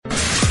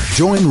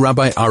Join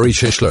Rabbi Ari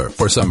Shishler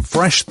for some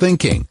fresh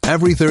thinking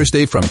every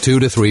Thursday from 2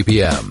 to 3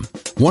 p.m.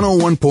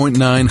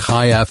 101.9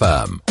 High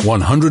FM,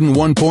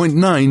 101.9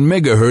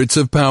 megahertz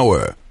of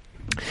power.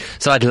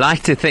 So I'd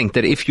like to think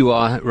that if you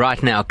are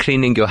right now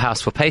cleaning your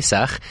house for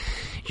Pesach,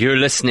 you're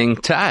listening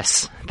to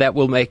us. That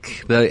will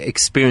make the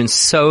experience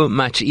so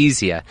much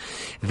easier.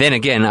 Then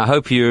again, I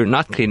hope you're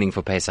not cleaning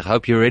for Pesach. I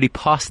hope you're already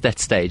past that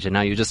stage and now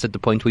you're just at the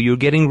point where you're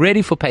getting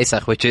ready for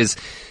Pesach, which is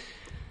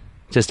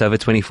just over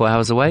 24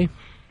 hours away.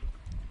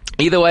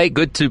 Either way,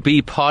 good to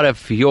be part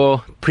of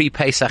your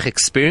pre-Pesach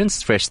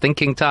experience. Fresh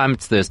thinking time.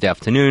 It's Thursday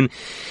afternoon.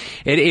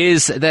 It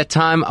is that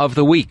time of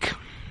the week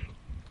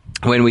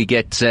when we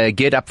get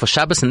geared up for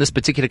Shabbos. In this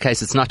particular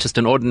case, it's not just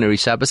an ordinary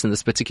Shabbos. In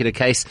this particular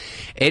case,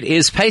 it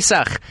is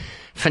Pesach.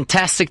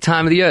 Fantastic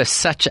time of the year.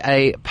 Such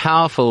a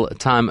powerful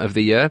time of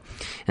the year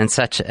and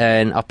such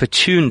an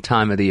opportune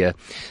time of the year.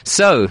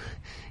 So,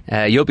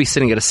 you'll be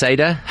sitting at a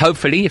Seder.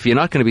 Hopefully, if you're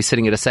not going to be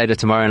sitting at a Seder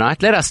tomorrow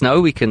night, let us know.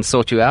 We can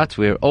sort you out.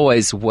 We're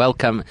always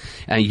welcome.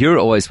 You're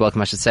always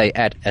welcome, I should say,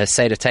 at a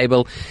Seder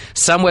table.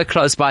 Somewhere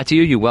close by to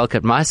you, you're welcome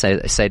at my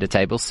Seder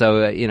table.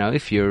 So,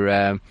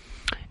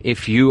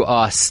 if you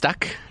are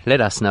stuck, let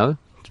us know.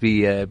 It'd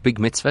be a big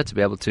mitzvah to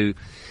be able to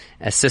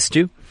assist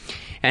you.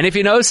 And if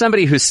you know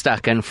somebody who's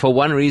stuck and for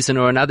one reason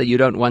or another you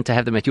don't want to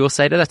have them at your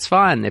Seder, that's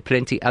fine. There are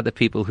plenty other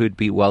people who'd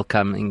be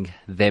welcoming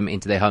them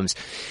into their homes.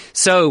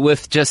 So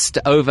with just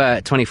over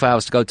 24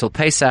 hours to go till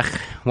Pesach,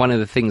 one of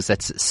the things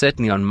that's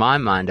certainly on my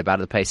mind about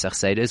the Pesach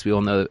Seder is we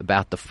all know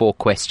about the 4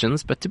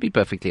 questions, but to be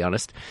perfectly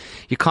honest,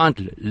 you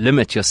can't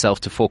limit yourself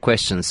to 4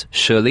 questions,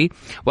 surely.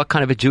 What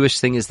kind of a Jewish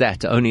thing is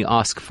that, to only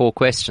ask 4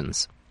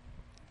 questions?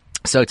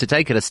 So to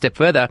take it a step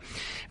further,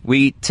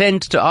 we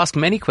tend to ask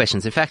many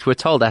questions. In fact, we're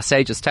told, our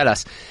sages tell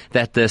us,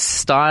 that the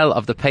style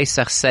of the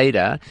Pesach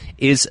Seder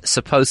is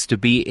supposed to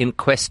be in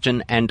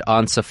question and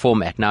answer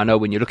format. Now, I know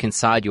when you look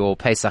inside your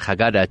Pesach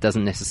Haggadah, it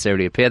doesn't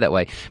necessarily appear that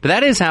way. But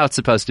that is how it's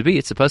supposed to be.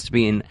 It's supposed to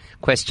be in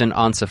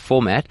question-answer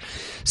format.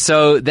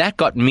 So that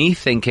got me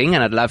thinking,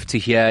 and I'd love to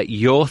hear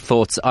your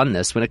thoughts on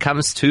this when it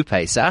comes to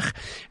Pesach.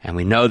 And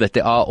we know that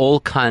there are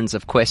all kinds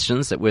of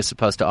questions that we're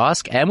supposed to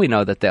ask, and we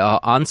know that there are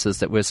answers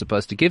that we're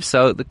supposed to give.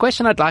 So the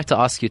question I'd like to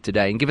ask you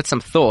today, and give it some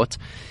thought,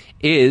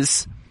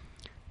 is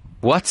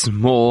what's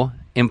more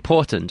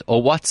important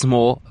or what's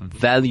more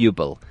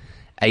valuable?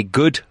 A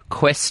good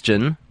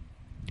question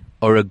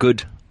or a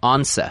good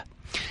answer?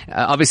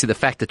 Obviously, the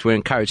fact that we're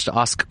encouraged to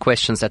ask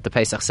questions at the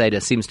Pesach Seder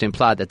seems to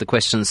imply that the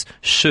questions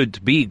should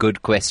be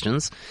good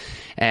questions.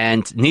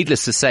 And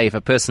needless to say, if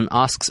a person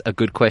asks a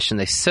good question,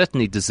 they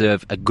certainly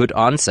deserve a good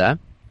answer.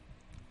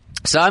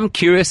 So I'm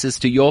curious as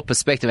to your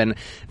perspective, and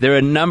there are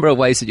a number of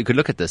ways that you could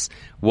look at this.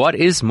 What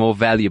is more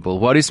valuable?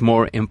 What is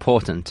more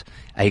important?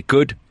 A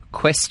good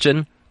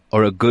question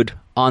or a good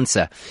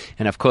answer?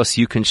 And of course,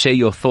 you can share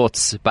your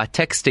thoughts by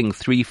texting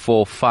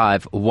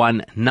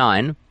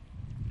 34519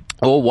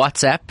 or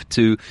WhatsApp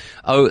to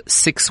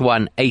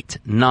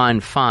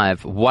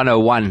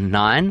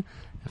 0618951019.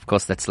 Of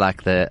course, that's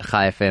like the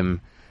Chai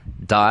FM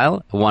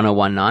dial,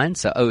 1019.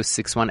 So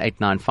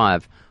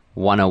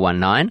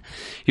 0618951019.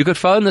 You could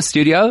phone the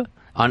studio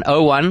on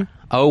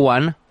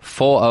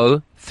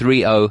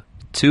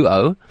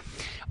 0101403020,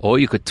 or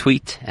you could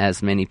tweet,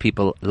 as many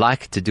people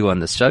like to do on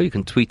this show. You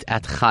can tweet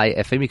at Chai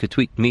FM. You could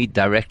tweet me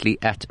directly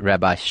at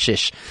Rabbi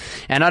Shish.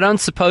 And I don't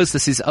suppose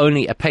this is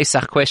only a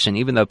Pesach question,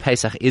 even though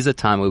Pesach is a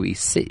time where we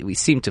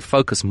seem to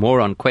focus more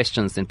on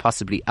questions than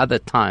possibly other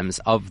times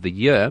of the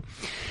year.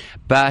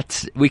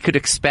 But we could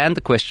expand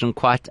the question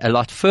quite a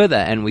lot further,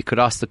 and we could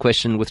ask the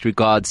question with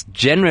regards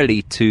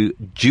generally to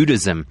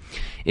Judaism.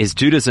 Is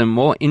Judaism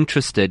more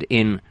interested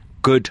in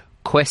good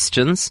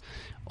questions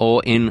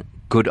or in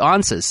good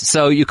answers?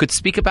 So you could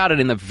speak about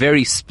it in the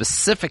very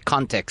specific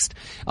context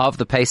of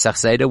the Pesach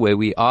Seder, where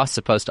we are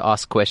supposed to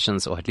ask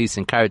questions, or at least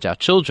encourage our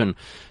children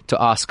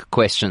to ask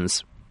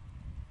questions,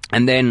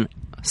 and then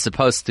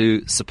supposed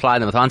to supply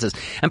them with answers.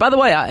 And by the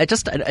way,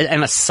 just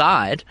an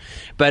aside,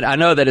 but I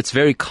know that it's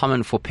very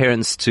common for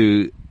parents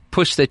to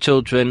push their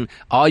children.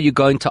 Are you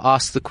going to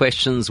ask the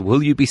questions?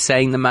 Will you be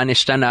saying the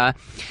Manishtana?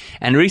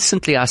 And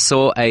recently I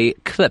saw a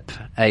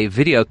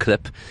video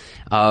clip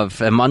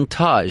of a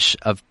montage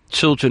of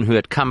children who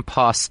had come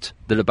past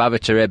the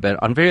Lubavitcher Rebbe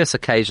on various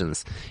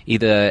occasions.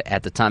 Either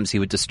at the times he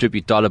would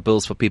distribute dollar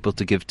bills for people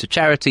to give to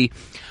charity,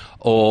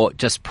 or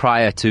just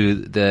prior to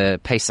the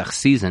Pesach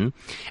season.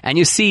 And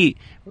you see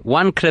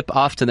one clip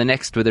after the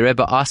next where the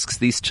Rebbe asks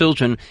these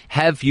children,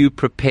 have you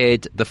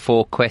prepared the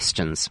 4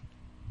 questions?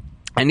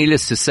 And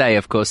needless to say,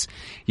 of course,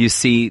 you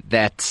see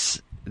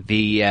that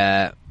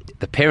the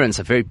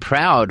parents are very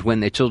proud when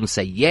their children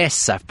say,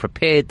 yes, I've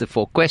prepared the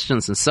 4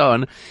 questions and so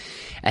on.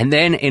 And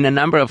then in a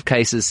number of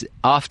cases,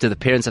 after the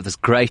parents have this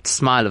great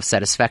smile of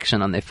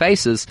satisfaction on their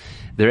faces,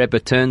 the Rebbe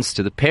turns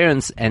to the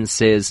parents and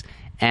says,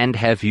 and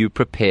have you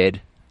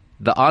prepared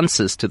the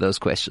answers to those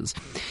questions?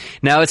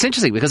 Now, it's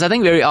interesting because I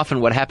think very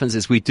often what happens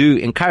is we do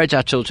encourage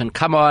our children,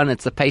 come on,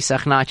 it's the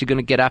Pesach night, you're going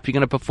to get up, you're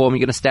going to perform, you're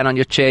going to stand on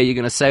your chair, you're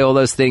going to say all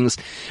those things,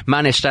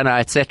 Manishtana,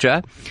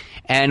 etc.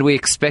 and we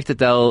expect that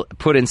they'll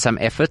put in some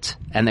effort,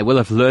 and they will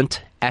have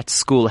learnt at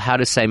school how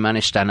to say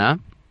manishtana.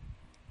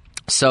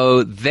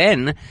 So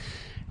then,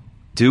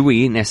 do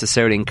we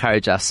necessarily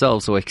encourage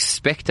ourselves or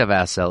expect of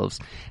ourselves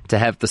to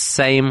have the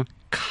same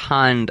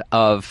kind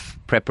of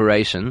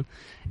preparation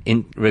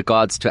in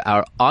regards to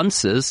our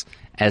answers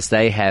as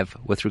they have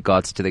with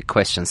regards to their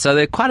questions? So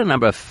there are quite a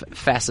number of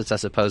facets, I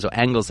suppose, or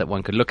angles that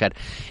one could look at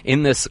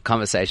in this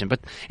conversation. But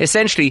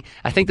essentially,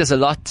 I think there's a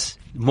lot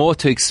more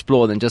to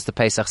explore than just the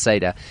Pesach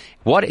Seder.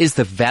 What is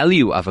the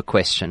value of a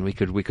question? We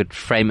could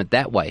frame it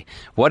that way.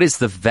 What is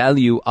the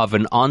value of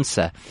an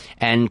answer?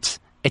 And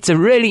it's a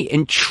really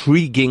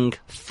intriguing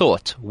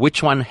thought.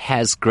 Which one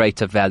has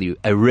greater value?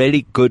 A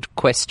really good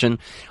question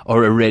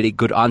or a really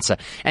good answer?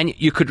 And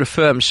you could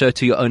refer, I'm sure,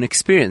 to your own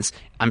experience.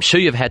 I'm sure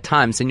you've had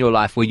times in your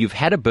life where you've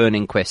had a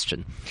burning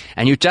question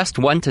and you just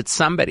wanted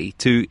somebody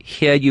to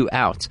hear you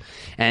out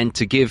and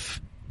to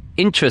give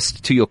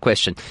interest to your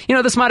question. You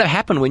know, this might have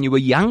happened when you were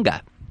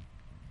younger.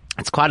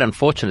 It's quite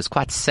unfortunate. It's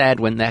quite sad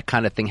when that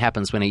kind of thing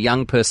happens, when a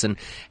young person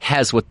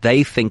has what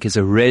they think is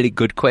a really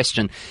good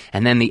question,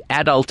 and then the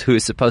adult who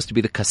is supposed to be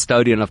the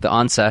custodian of the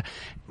answer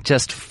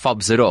just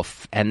fobs it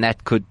off, and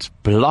that could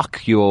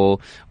block your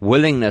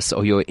willingness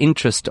or your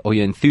interest or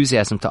your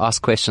enthusiasm to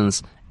ask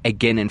questions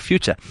again in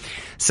future.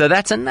 So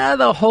that's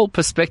another whole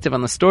perspective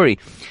on the story.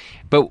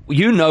 But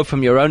you know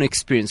from your own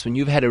experience, when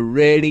you've had a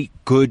really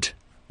good,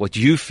 what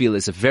you feel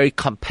is a very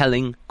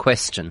compelling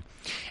question,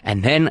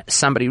 and then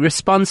somebody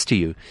responds to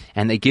you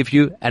and they give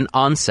you an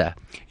answer,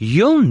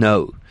 you'll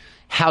know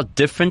how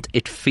different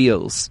it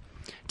feels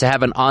to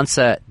have an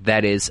answer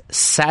that is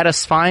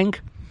satisfying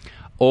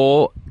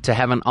or to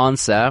have an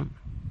answer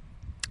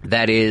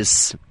that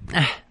is,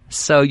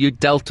 so you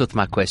dealt with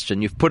my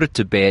question, you've put it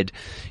to bed,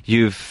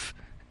 you've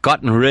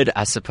gotten rid,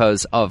 I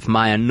suppose, of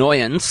my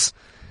annoyance,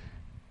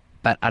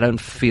 but I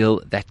don't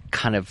feel that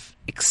kind of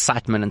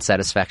excitement and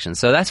satisfaction.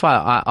 So that's why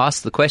I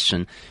asked the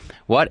question,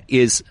 what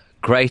is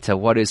greater,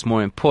 what is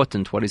more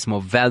important, what is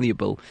more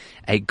valuable,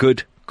 a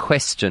good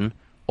question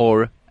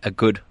or a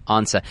good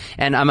answer?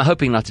 And I'm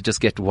hoping not to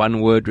just get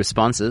one-word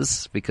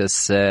responses,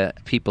 because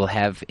people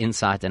have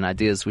insight and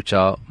ideas which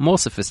are more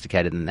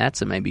sophisticated than that.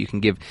 So maybe you can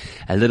give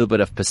a little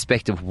bit of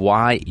perspective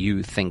why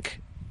you think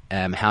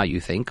how you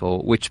think, or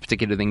which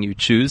particular thing you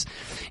choose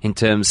in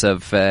terms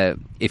of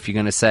if you're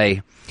going to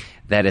say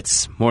that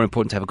it's more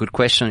important to have a good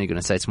question, you're going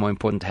to say it's more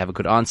important to have a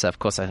good answer. Of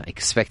course, I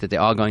expect that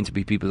there are going to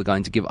be people who are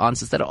going to give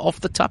answers that are off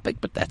the topic,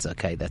 but that's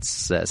okay.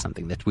 That's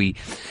something that we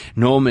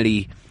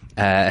normally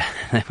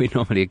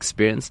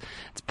experience.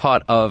 It's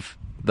part of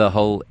the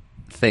whole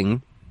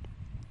thing.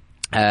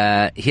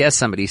 Here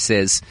somebody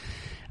says,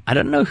 I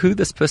don't know who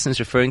this person is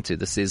referring to.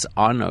 This is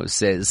Arno,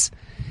 says,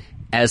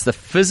 as the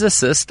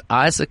physicist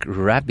Isaac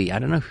Rabbi, I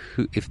don't know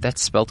if that's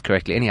spelled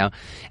correctly. Anyhow,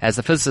 as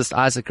the physicist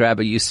Isaac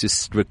Rabbi used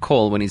to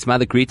recall, when his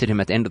mother greeted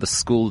him at the end of the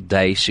school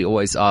day, she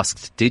always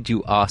asked, did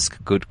you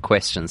ask good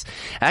questions?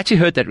 I actually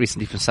heard that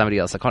recently from somebody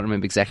else. I can't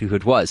remember exactly who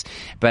it was,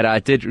 but I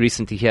did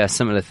recently hear a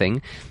similar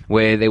thing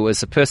where there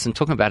was a person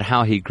talking about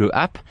how he grew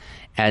up,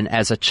 and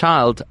as a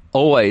child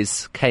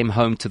always came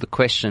home to the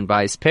question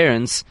by his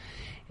parents,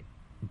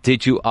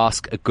 did you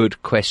ask a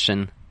good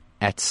question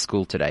at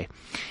school today?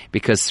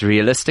 Because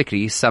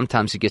realistically,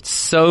 sometimes you get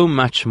so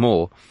much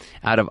more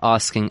out of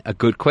asking a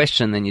good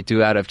question than you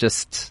do out of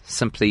just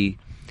simply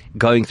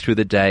going through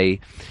the day,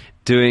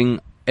 doing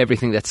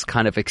everything that's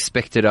kind of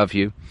expected of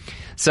you.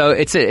 So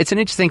it's an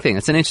interesting thing.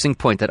 It's an interesting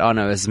point that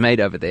Arno has made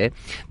over there,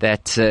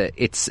 that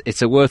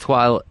it's a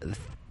worthwhile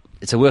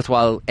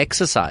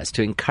exercise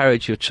to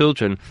encourage your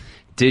children.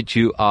 Did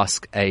you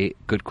ask a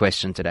good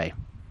question today?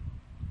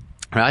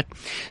 Right.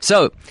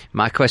 So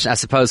my question, I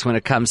suppose, when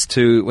it comes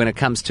to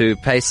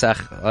Pesach,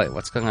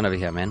 what's going on over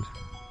here, man?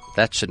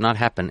 That should not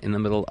happen in the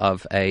middle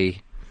of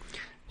a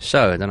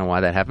show. I don't know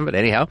why that happened, but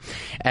anyhow,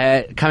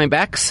 coming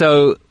back.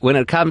 So when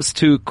it comes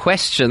to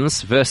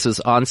questions versus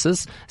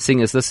answers,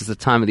 seeing as this is the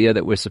time of the year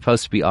that we're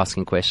supposed to be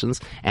asking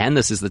questions, and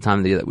this is the time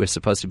of the year that we're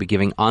supposed to be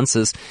giving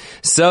answers.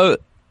 So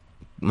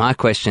my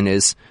question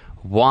is,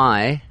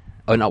 what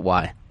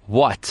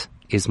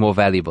is more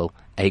valuable?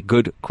 A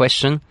good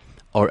question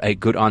or a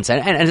good answer?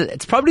 And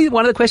it's probably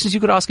one of the questions you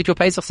could ask at your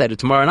Pesach Seder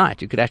tomorrow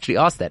night. You could actually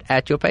ask that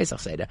at your Pesach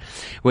Seder,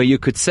 where you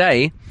could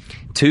say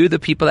to the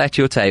people at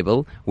your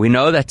table, we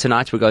know that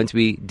tonight we're going to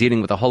be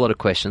dealing with a whole lot of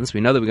questions.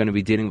 We know that we're going to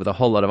be dealing with a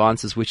whole lot of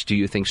answers. Which do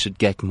you think should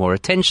get more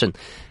attention?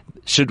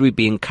 Should we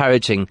be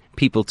encouraging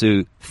people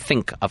to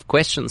think of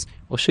questions,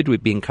 or should we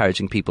be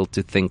encouraging people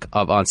to think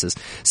of answers?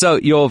 So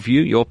your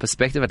view, your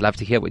perspective, I'd love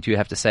to hear what you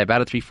have to say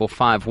about it.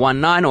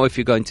 34519, or if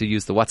you're going to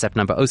use the WhatsApp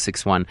number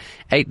 061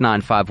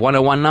 895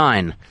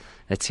 1019.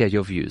 Let's hear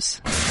your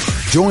views.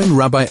 Join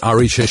Rabbi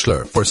Ari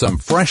Shishler for some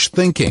fresh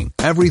thinking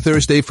every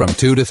Thursday from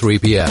 2 to 3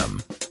 p.m.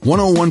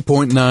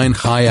 101.9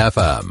 High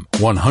FM,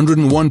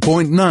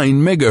 101.9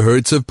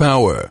 megahertz of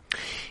power.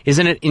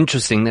 Isn't it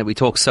interesting that we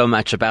talk so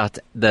much about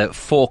the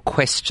 4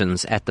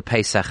 questions at the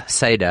Pesach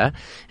Seder,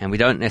 and we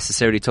don't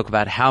necessarily talk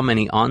about how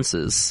many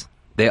answers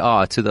there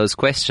are to those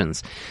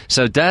questions.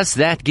 So does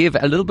that give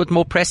a little bit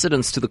more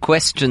precedence to the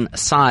question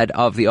side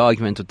of the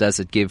argument, or does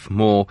it give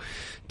more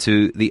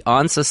to the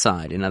answer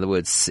side? In other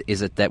words,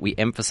 is it that we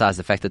emphasize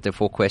the fact that there are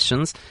 4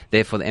 questions,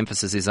 therefore the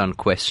emphasis is on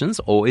questions,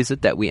 or is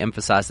it that we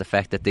emphasize the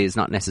fact that there's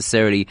not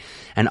necessarily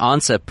an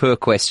answer per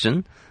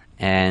question,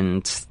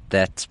 and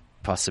that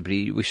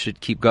possibly we should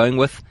keep going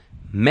with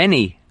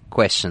many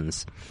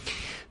questions?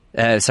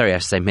 Sorry, I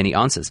should say many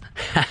answers.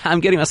 I'm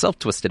getting myself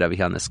twisted over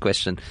here on this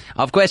question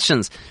of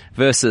questions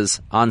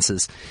versus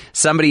answers.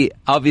 Somebody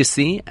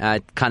obviously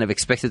kind of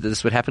expected that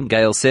this would happen.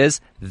 Gail says,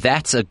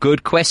 that's a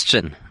good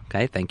question.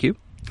 Okay, thank you.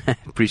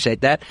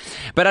 Appreciate that.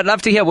 But I'd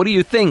love to hear, what do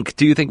you think?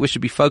 Do you think we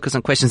should be focused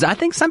on questions? I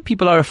think some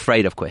people are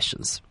afraid of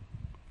questions.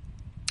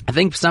 I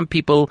think some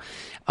people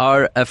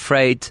are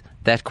afraid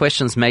that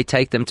questions may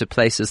take them to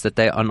places that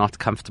they are not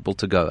comfortable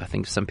to go. I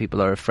think some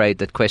people are afraid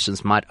that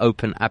questions might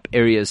open up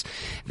areas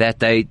that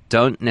they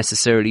don't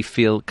necessarily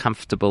feel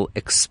comfortable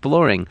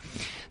exploring.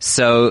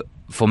 So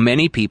for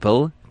many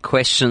people,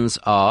 questions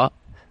are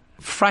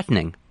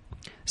frightening.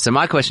 So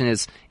my question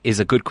is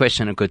a good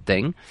question a good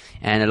thing?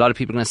 And a lot of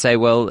people are going to say,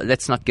 well,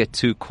 let's not get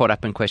too caught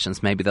up in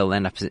questions. Maybe they'll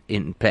end up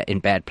in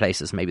bad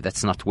places. Maybe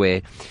that's not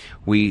where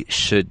we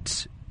should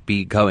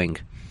be going.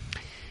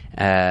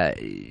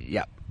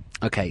 Yeah.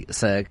 Okay,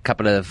 so a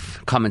couple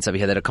of comments over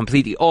here that are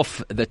completely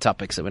off the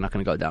topic, so we're not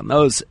going to go down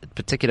those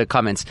particular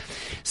comments.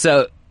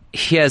 So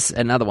here's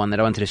another one that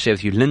I wanted to share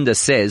with you. Linda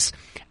says,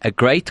 a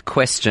great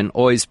question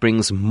always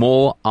brings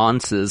more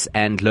answers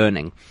and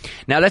learning.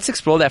 Now let's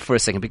explore that for a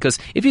second, because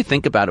if you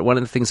think about it, one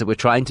of the things that we're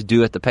trying to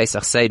do at the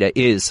Pesach Seder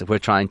is we're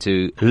trying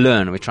to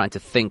learn, we're trying to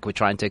think, we're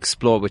trying to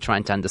explore, we're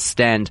trying to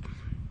understand.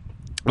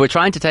 We're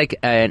trying to take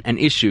an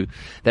issue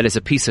that is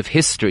a piece of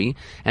history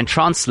and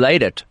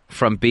translate it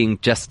from being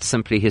just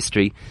simply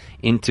history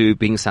into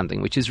being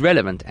something which is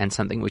relevant and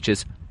something which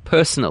is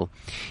personal.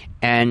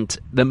 And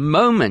the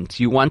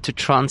moment you want to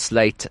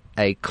translate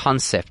a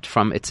concept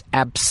from its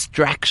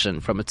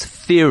abstraction, from its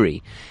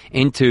theory,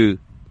 into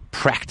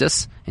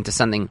practice, into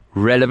something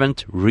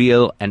relevant,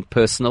 real, and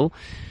personal,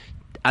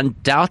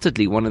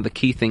 undoubtedly one of the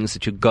key things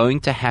that you're going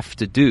to have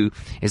to do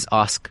is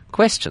ask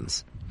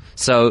questions.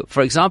 So,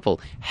 for example,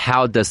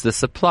 how does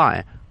this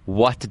apply?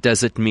 What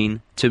does it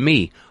mean to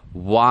me?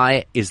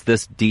 Why is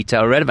this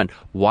detail relevant?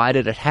 Why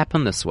did it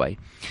happen this way?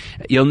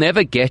 You'll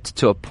never get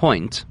to a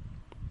point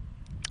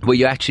where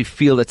you actually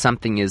feel that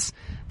something is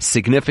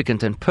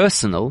significant and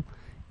personal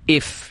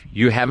if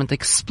you haven't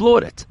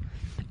explored it.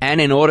 And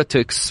in order to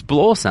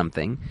explore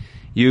something,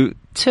 you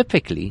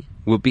typically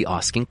will be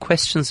asking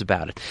questions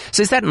about it.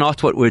 So is that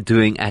not what we're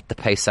doing at the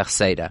Pesach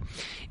Seder?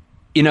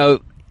 You know,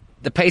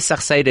 the Pesach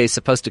Seder is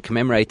supposed to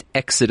commemorate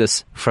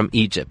Exodus from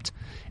Egypt.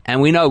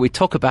 And we know, we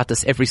talk about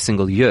this every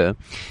single year,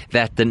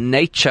 that the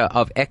nature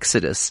of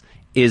Exodus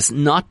is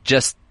not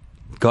just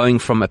going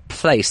from a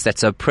place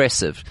that's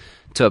oppressive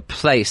to a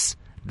place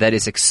that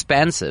is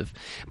expansive,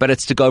 but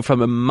it's to go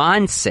from a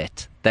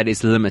mindset that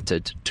is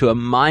limited to a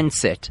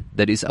mindset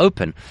that is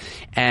open.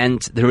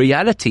 And the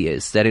reality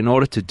is that in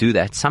order to do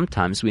that,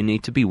 sometimes we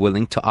need to be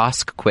willing to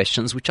ask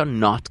questions which are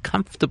not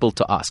comfortable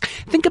to ask.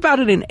 Think about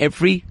it in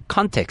every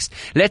context.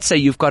 Let's say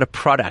you've got a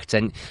product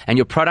and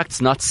your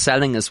product's not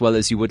selling as well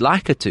as you would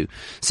like it to.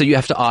 So you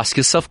have to ask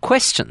yourself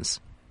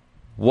questions.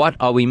 What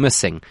are we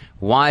missing?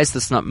 Why is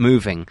this not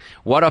moving?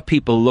 What are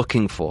people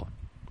looking for?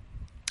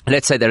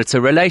 Let's say that it's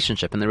a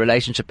relationship and the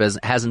relationship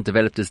hasn't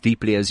developed as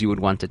deeply as you would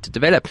want it to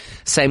develop.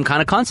 Same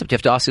kind of concept. You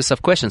have to ask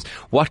yourself questions.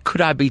 What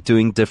could I be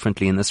doing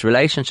differently in this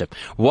relationship?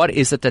 What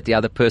is it that the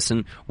other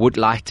person would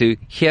like to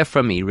hear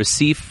from me,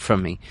 receive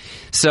from me?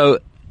 So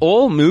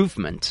all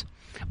movement,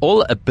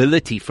 all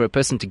ability for a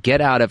person to get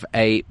out of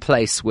a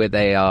place where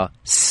they are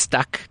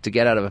stuck, to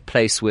get out of a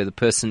place where the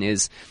person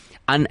is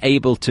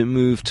unable to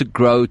move, to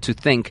grow, to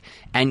think,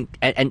 and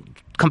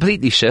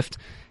completely shift,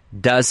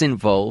 does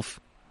involve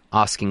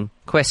asking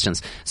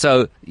questions.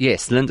 So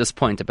yes, Linda's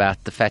point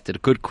about the fact that a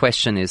good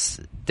question is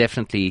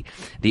definitely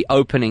the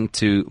opening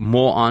to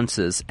more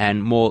answers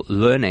and more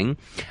learning,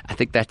 I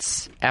think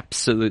that's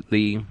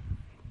absolutely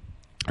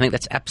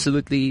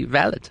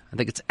valid. I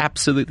think it's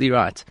absolutely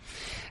right.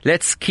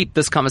 Let's keep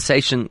this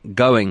conversation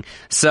going.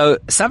 So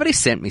somebody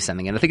sent me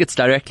something, and I think it's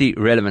directly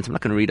relevant. I'm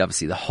not going to read,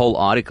 obviously, the whole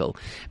article,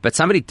 but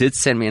somebody did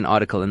send me an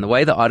article, and the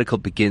way the article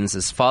begins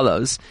as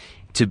follows: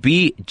 to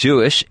be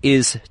Jewish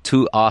is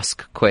to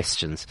ask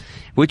questions.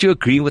 Would you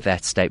agree with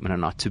that statement or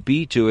not? To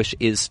be Jewish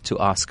is to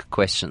ask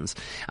questions.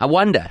 I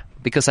wonder,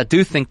 because I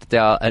do think that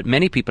there are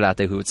many people out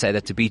there who would say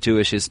that to be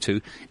Jewish is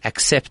to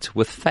accept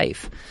with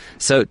faith.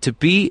 So to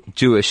be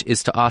Jewish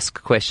is to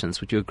ask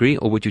questions. Would you agree,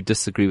 or would you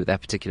disagree with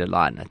that particular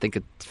line? I think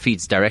it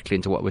feeds directly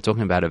into what we're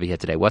talking about over here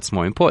today. What's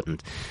more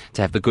important,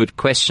 to have the good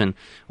question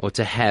or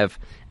to have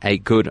a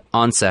good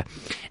answer?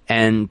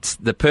 And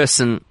the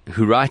person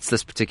who writes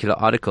this particular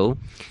article,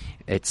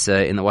 it's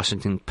in the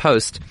Washington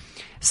Post,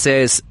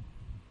 says,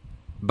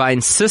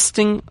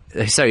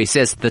 he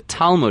says, the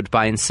Talmud,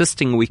 by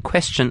insisting we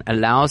question,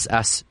 allows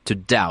us to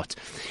doubt.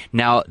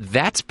 Now,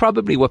 that's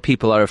probably what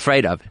people are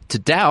afraid of. To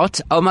doubt,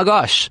 oh my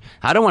gosh,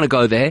 I don't want to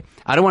go there.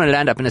 I don't want to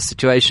land up in a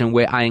situation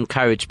where I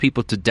encourage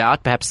people to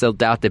doubt. Perhaps they'll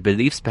doubt their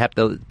beliefs.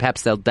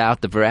 Perhaps they'll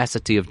doubt the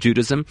veracity of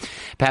Judaism.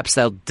 Perhaps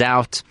they'll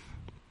doubt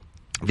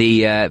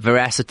the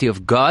veracity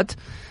of God.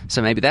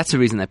 So maybe that's the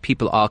reason that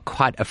people are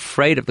quite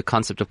afraid of the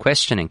concept of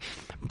questioning.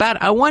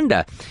 But I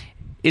wonder,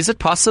 is it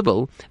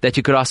possible that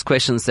you could ask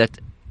questions that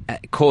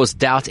cause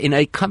doubt in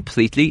a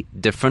completely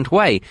different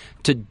way?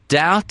 To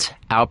doubt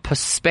our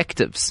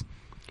perspectives.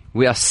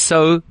 We are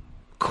so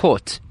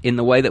caught in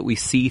the way that we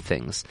see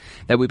things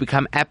that we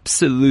become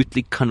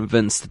absolutely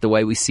convinced that the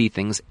way we see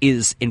things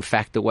is, in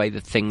fact, the way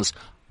that things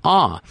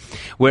are.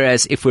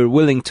 Whereas if we're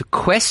willing to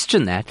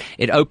question that,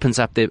 it opens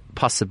up the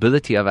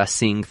possibility of us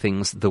seeing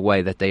things the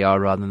way that they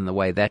are rather than the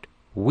way that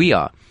we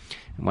are.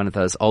 One of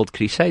those old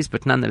cliches,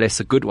 but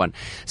nonetheless a good one.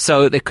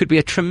 So there could be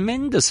a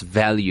tremendous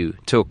value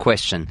to a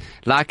question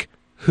like,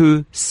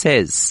 who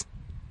says?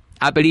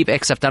 I believe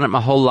X, I've done it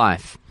my whole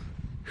life.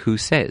 Who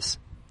says?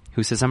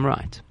 Who says I'm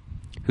right?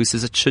 Who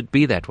says it should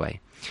be that way?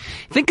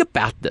 Think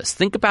about this.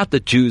 Think about the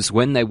Jews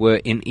when they were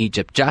in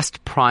Egypt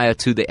just prior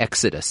to the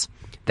Exodus.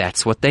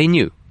 That's what they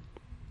knew.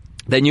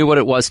 They knew what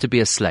it was to be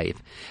a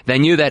slave. They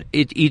knew that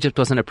Egypt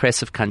was an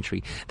oppressive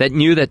country. They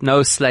knew that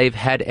no slave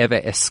had ever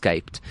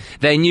escaped.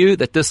 They knew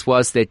that this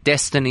was their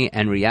destiny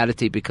and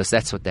reality because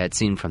that's what they had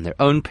seen from their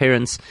own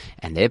parents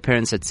and their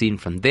parents had seen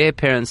from their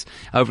parents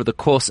over the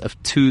course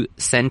of 2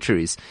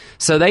 centuries.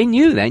 So they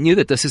knew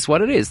that this is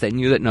what it is. They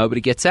knew that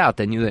nobody gets out.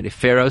 They knew that if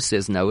Pharaoh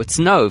says no, it's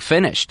no,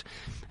 finished.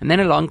 And then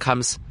along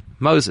comes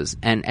Moses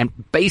and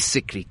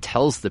basically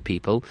tells the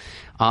people,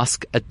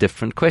 ask a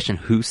different question.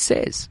 Who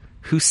says?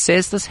 Who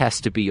says this has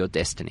to be your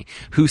destiny?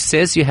 Who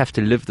says you have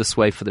to live this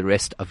way for the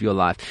rest of your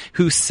life?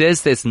 Who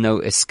says there's no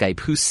escape?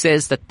 Who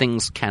says that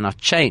things cannot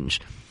change?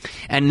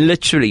 And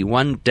literally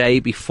one day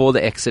before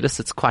the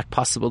Exodus, it's quite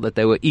possible that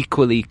they were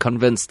equally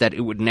convinced that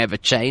it would never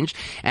change.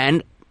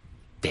 And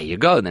there you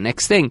go. The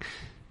next thing,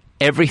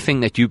 everything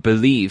that you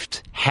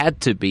believed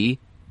had to be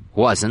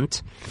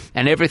wasn't,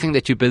 and everything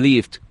that you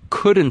believed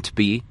couldn't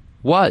be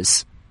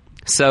was.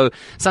 So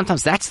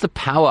sometimes that's the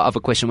power of a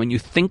question. When you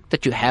think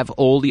that you have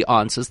all the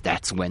answers,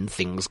 that's when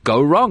things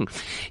go wrong.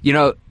 You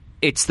know,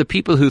 it's the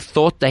people who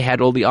thought they had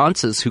all the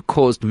answers who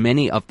caused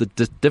many of the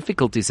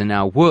difficulties in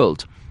our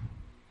world.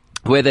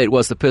 Whether it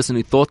was the person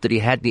who thought that he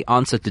had the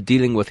answer to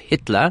dealing with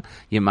Hitler,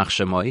 Yemach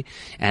Shemoy,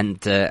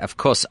 and of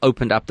course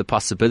opened up the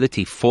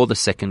possibility for the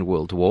Second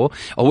World War,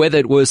 or whether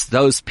it was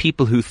those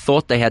people who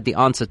thought they had the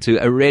answer to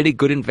a really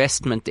good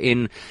investment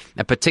in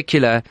a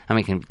particular,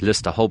 I can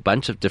list a whole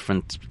bunch of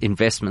different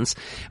investments,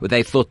 where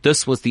they thought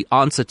this was the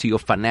answer to your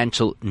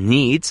financial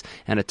needs,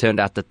 and it turned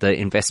out that the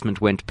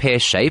investment went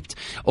pear-shaped,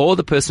 or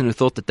the person who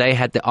thought that they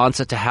had the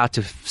answer to how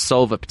to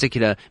solve a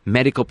particular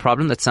medical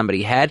problem that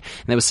somebody had,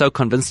 and they were so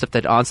convinced of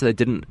that answer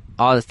they didn't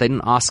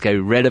ask a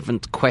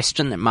relevant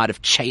question that might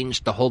have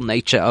changed the whole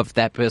nature of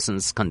that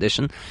person's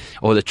condition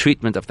or the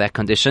treatment of that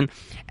condition,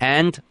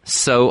 and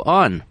so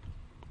on.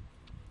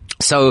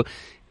 So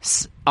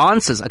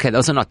answers, okay,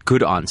 those are not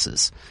good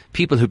answers.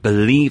 People who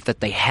believe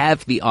that they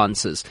have the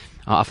answers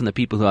are often the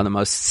people who are the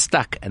most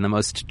stuck and the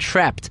most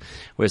trapped,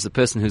 whereas the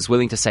person who's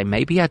willing to say,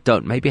 maybe I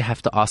don't, maybe I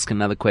have to ask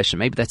another question,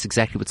 maybe that's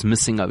exactly what's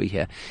missing over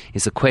here,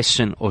 is a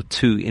question or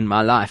two in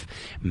my life.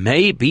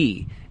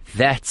 Maybe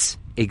that's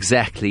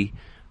exactly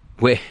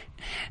where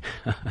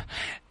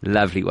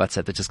lovely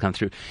WhatsApp that just come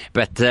through,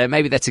 but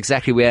maybe that's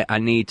exactly where I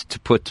need to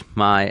put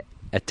my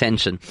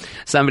attention.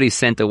 Somebody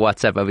sent a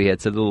WhatsApp over here.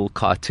 It's a little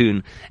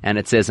cartoon and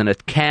it says, "And a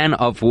can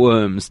of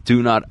worms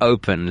do not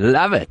open."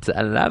 Love it.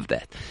 I love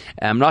that.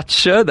 I'm not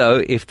sure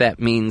though if that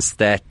means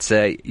that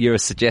you're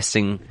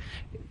suggesting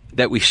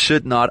that we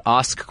should not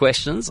ask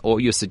questions, or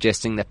you're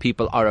suggesting that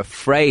people are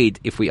afraid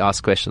if we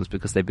ask questions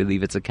because they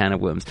believe it's a can of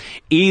worms.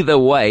 Either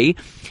way,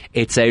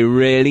 it's a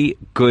really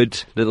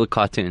good little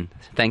cartoon.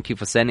 Thank you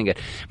for sending it.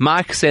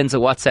 Mike sends a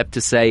WhatsApp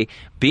to say,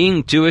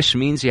 being Jewish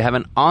means you have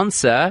an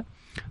answer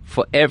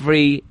for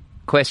every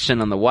question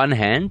on the one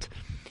hand,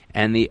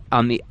 and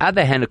on the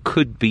other hand, it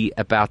could be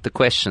about the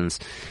questions.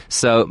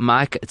 So,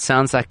 Mike, it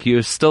sounds like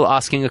you're still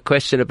asking a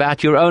question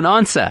about your own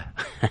answer.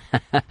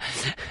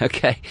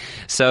 Okay.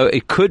 So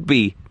it could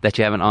be that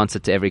you have an answer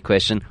to every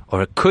question,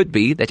 or it could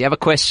be that you have a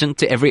question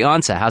to every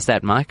answer. How's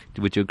that, Mike?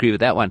 Would you agree with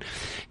that one?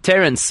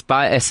 Terence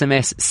by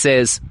SMS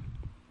says,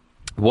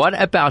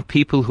 what about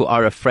people who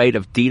are afraid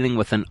of dealing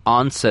with an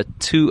answer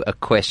to a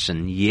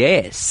question?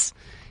 Yes,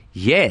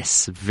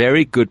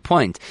 very good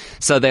point.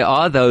 So there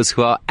are those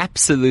who are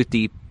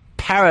absolutely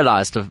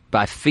paralyzed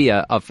by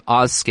fear of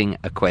asking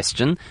a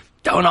question.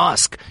 Don't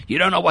ask. You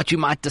don't know what you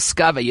might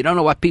discover. You don't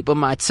know what people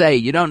might say.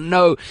 You don't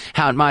know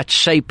how it might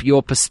shape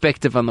your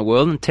perspective on the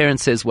world. And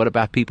Terence says, what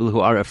about people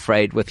who are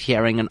afraid with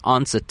hearing an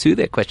answer to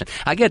their question?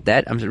 I get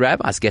that.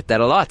 Rabbis get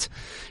that a lot.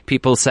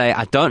 People say,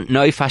 I don't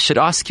know if I should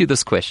ask you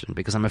this question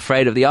because I'm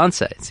afraid of the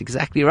answer. It's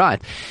exactly right.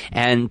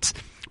 And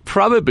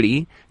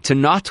Probably to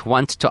not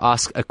want to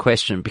ask a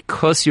question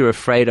because you're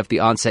afraid of the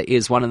answer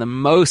is one of the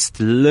most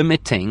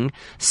limiting,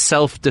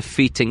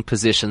 self-defeating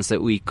positions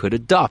that we could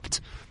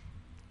adopt.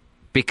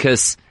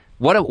 Because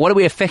what are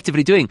we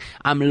effectively doing?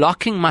 I'm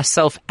locking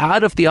myself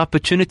out of the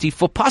opportunity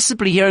for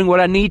possibly hearing what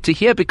I need to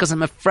hear because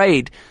I'm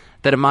afraid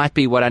that it might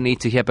be what I need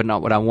to hear, but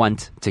not what I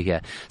want to hear.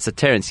 So,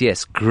 Terence,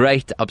 yes,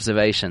 great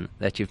observation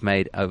that you've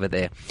made over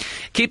there.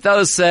 Keep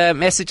those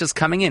messages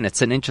coming in.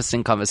 It's an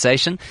interesting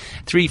conversation.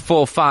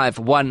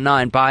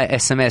 34519 by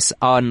SMS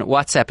on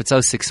WhatsApp. It's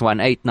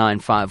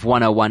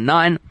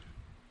 0618951019.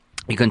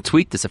 You can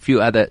tweet. There's a few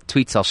other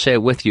tweets I'll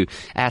share with you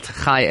at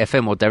Chai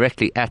FM or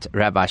directly at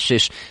Rabbi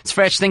Shish. It's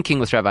Fresh Thinking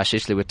with Rabbi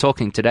Shishler. We're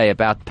talking today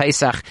about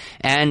Pesach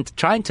and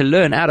trying to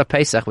learn out of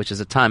Pesach, which is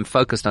a time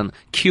focused on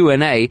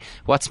Q&A.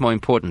 What's more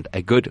important,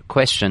 a good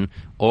question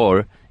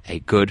or a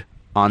good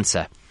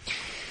answer?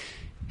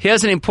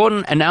 Here's an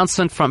important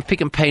announcement from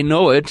Pick and Pay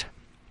Norwood.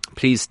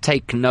 Please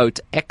take note.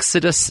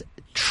 Exodus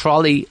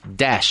Trolley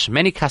Dash.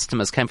 Many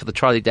customers came for the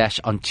Trolley Dash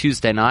on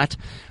Tuesday night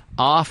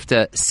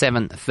after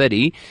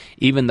 7:30,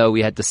 even though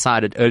we had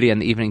decided earlier in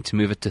the evening to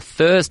move it to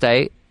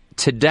Thursday.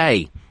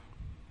 Today,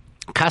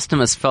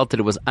 customers felt that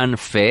it was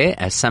unfair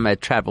as some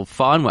had traveled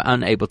far and were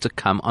unable to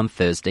come on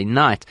Thursday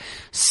night.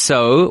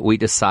 So we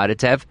decided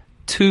to have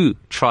 2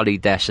 trolley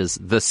dashes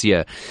this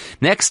year.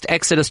 Next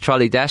Exodus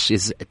Trolley Dash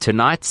is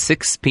tonight,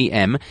 6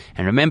 p.m.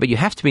 And remember, you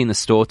have to be in the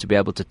store to be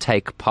able to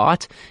take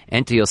part.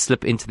 Enter your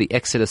slip into the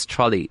Exodus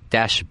Trolley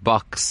Dash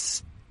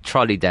box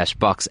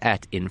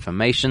at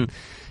information.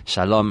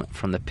 Shalom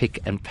from the Pick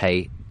and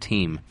Pay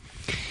team.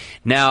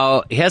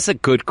 Now, here's a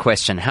good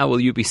question. How will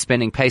you be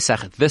spending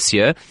Pesach this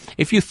year?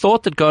 If you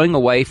thought that going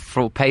away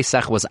for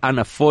Pesach was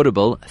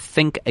unaffordable,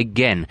 think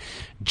again.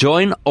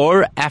 Join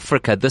Or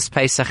Africa this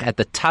Pesach at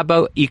the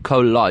Tabo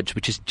Eco Lodge,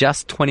 which is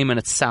just 20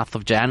 minutes south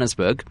of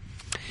Johannesburg.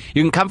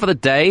 You can come for the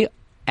day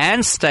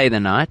and stay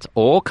the night,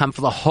 or come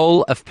for the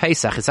whole of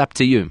Pesach. It's up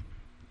to you.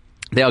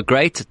 There are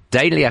great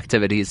daily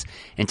activities,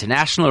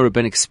 international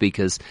rabbinic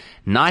speakers,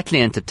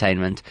 nightly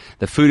entertainment.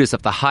 The food is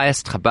of the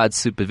highest Chabad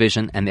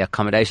supervision, and the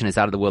accommodation is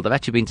out of the world. I've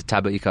actually been to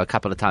Tabo Eco a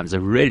couple of times.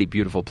 It's a really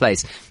beautiful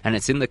place, and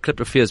it's in the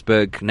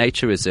Klipperfiersberg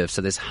Nature Reserve,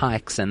 so there's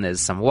hikes and there's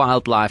some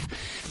wildlife.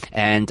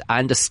 And I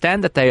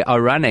understand that they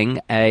are running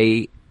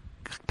a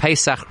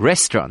Pesach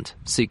restaurant,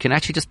 so you can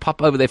actually just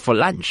pop over there for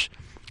lunch,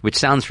 which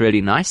sounds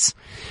really nice.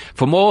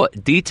 For more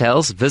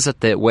details, visit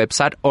their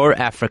website, Or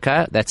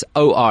Africa, that's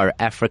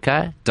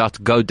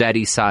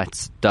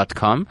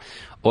orafrica.godaddysite.com,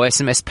 or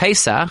SMS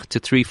Pesach to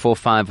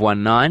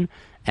 34519,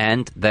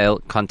 and they'll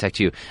contact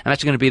you. I'm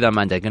actually going to be there on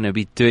Monday. I'm going to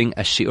be doing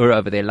a shiur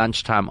over there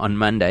lunchtime on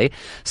Monday,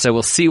 so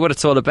we'll see what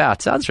it's all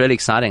about. Sounds really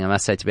exciting, I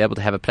must say, to be able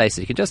to have a place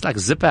that you can just like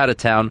zip out of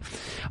town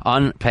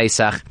on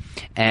Pesach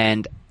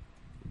and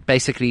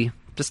basically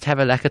just have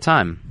a lacquer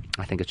time.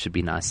 I think it should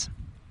be nice.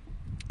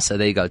 So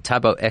there you go,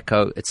 Tabo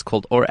Echo. It's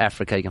called Or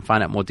Africa. You can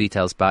find out more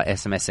details by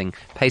SMSing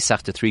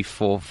Pesach to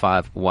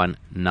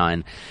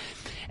 34519.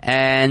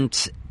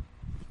 And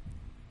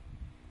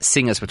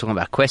seeing as we're talking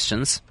about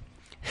questions,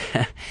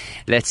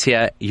 let's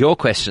hear your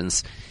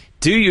questions.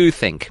 Do you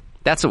think,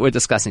 that's what we're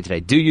discussing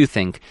today, do you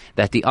think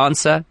that the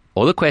answer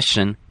or the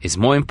question is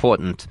more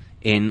important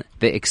in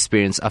the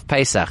experience of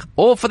Pesach,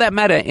 or for that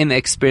matter, in the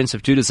experience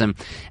of Judaism?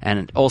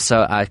 And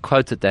also, I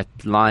quoted that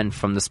line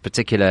from this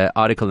particular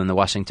article in the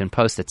Washington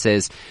Post that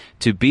says,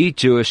 to be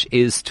Jewish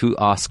is to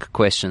ask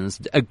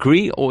questions.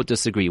 Agree or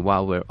disagree?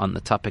 While we're on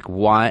the topic,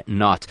 why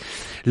not?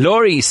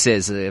 Laurie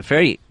says, a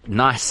very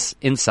nice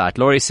insight.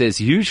 Laurie says,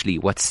 usually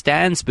what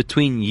stands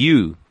between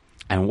you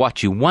and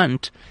what you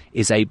want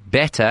is a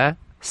better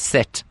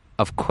set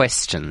of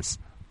questions.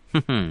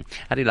 How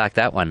do you like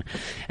that one?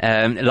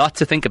 A lot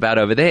to think about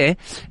over there.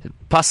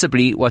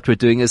 Possibly what we're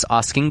doing is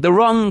asking the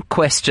wrong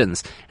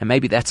questions. And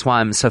maybe that's why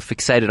I'm so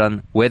fixated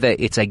on whether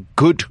it's a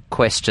good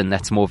question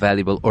that's more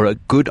valuable or a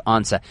good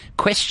answer.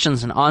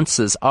 Questions and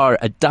answers are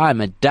a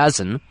dime a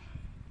dozen,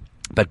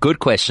 but good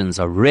questions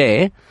are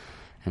rare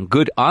and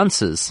good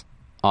answers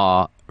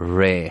are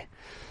rare.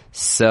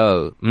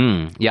 So,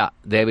 yeah,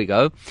 there we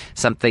go.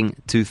 Something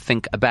to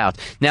think about.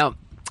 Now,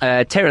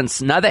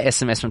 Terence, another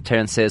SMS from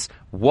Terence says,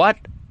 what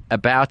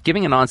about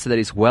giving an answer that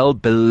is well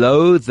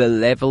below the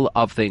level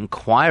of the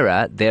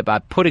inquirer, thereby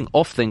putting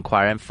off the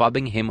inquirer and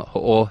fobbing him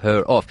or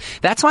her off?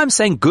 That's why I'm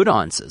saying good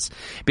answers,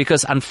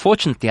 because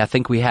unfortunately I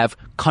think we have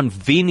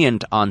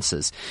convenient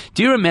answers.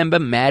 Do you remember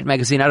Mad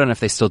Magazine? I don't know if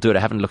they still do it.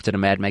 I haven't looked at a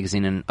Mad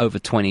Magazine in over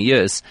 20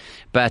 years,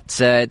 but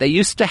they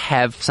used to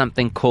have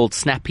something called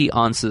snappy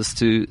answers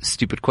to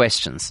stupid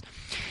questions.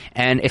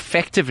 And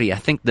effectively, I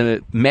think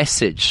the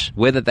message,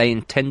 whether they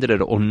intended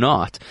it or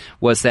not,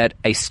 was that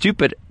a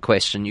stupid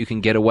question, you can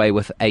get away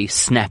with a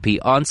snappy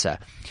answer.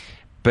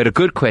 But a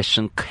good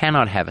question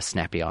cannot have a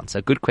snappy answer.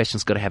 A good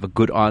question's got to have a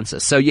good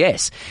answer. So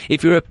yes,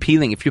 if you're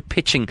appealing, if you're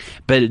pitching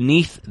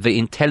beneath the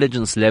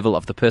intelligence level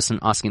of the person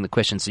asking the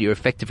question, so you're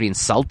effectively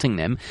insulting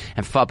them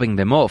and fobbing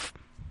them off,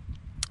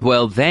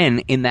 well then,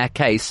 in that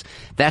case,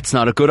 that's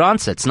not a good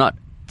answer. It's not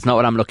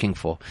what I'm looking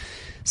for.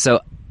 So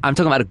I'm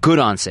talking about a good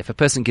answer. If a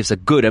person gives a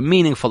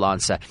meaningful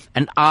answer,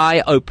 an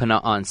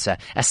eye-opener answer,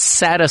 a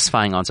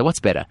satisfying answer, what's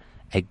better?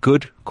 A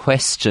good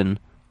question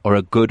or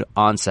a good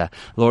answer?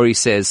 Laurie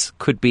says,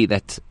 could be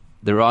that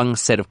the wrong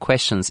set of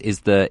questions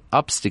is the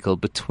obstacle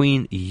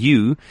between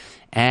you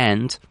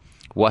and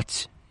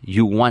what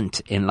you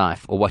want in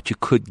life or what you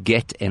could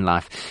get in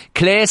life.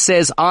 Claire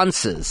says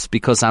answers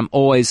because I'm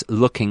always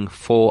looking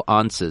for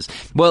answers.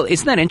 Well,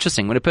 isn't that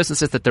interesting? When a person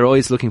says that they're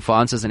always looking for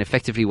answers, and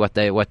effectively what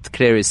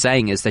Claire is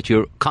saying is that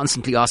you're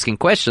constantly asking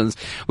questions,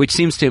 which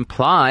seems to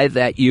imply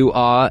that you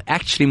are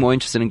actually more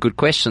interested in good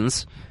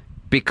questions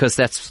because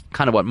that's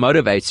kind of what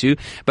motivates you,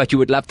 but you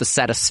would love the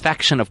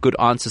satisfaction of good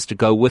answers to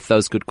go with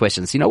those good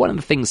questions. You know, one of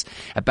the things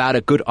about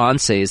a good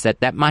answer is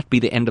that might be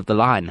the end of the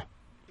line.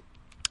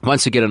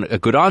 Once you get a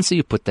good answer,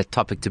 you put that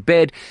topic to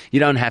bed.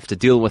 You don't have to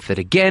deal with it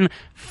again.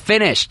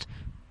 Finished.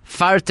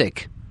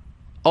 Fertig.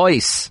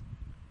 Ois.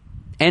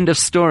 End of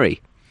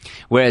story.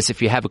 Whereas if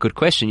you have a good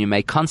question, you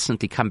may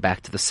constantly come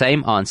back to the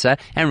same answer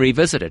and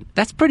revisit it.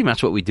 That's pretty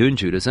much what we do in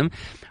Judaism.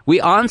 We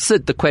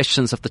answered the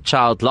questions of the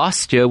child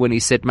last year when he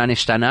said,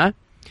 Manishtana.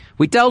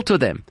 We dealt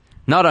with them.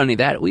 Not only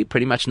that, we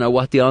pretty much know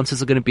what the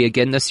answers are going to be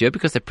again this year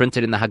because they're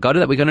printed in the Haggadah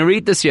that we're going to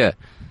read this year.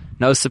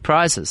 No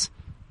surprises.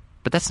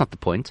 But that's not the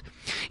point.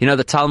 You know,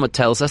 the Talmud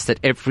tells us that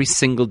every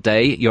single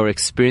day your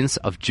experience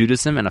of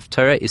Judaism and of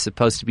Torah is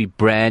supposed to be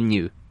brand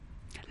new.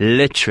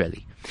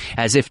 Literally.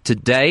 As if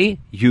today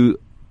you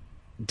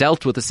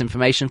dealt with this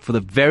information for the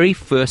very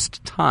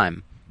first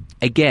time.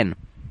 Again.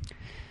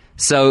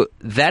 So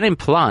that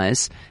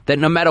implies that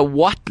no matter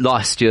what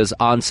last year's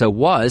answer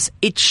was,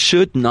 it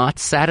should not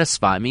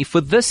satisfy me for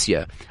this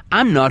year.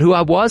 I'm not who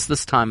I was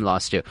this time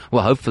last year.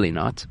 Well, hopefully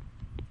not.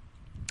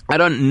 I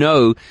don't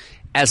know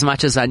as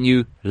much as I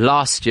knew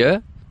last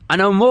year. I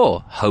know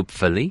more,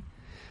 hopefully.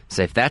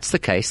 So if that's the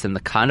case, then the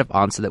kind of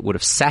answer that would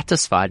have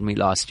satisfied me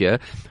last year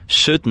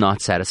should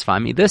not satisfy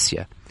me this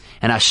year.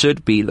 And I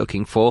should be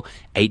looking for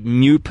a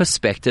new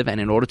perspective. And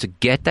in order to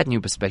get that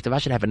new perspective, I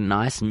should have a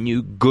nice,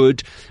 new,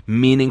 good,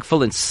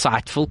 meaningful,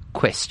 insightful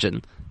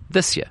question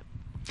this year.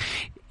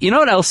 You know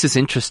what else is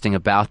interesting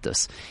about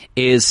this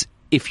is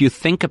if you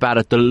think about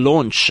it, the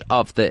launch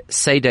of the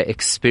Seder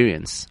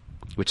experience,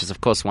 which is,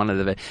 of course, one of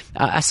the...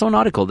 I saw an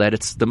article that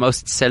it's the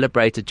most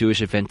celebrated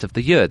Jewish event of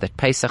the year, that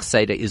Pesach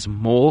Seder is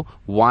more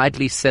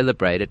widely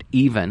celebrated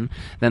even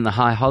than the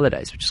high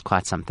holidays, which is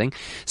quite something.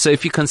 So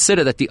if you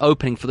consider that the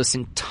opening for this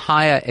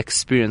entire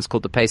experience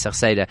called the Pesach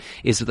Seder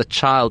is with a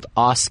child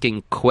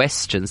asking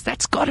questions,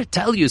 that's got to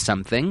tell you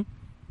something.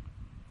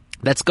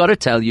 That's got to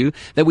tell you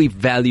that we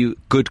value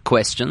good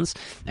questions.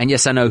 And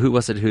yes, I know, who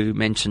was it who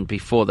mentioned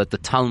before that the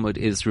Talmud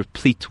is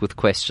replete with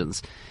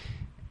questions.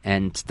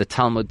 And the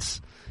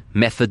Talmud's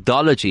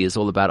methodology is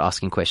all about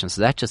asking questions.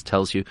 So that just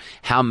tells you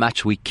how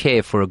much we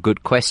care for a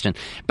good question.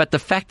 But the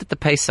fact that the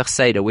Pesach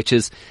Seder, which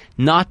is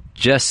not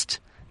just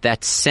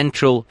that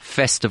central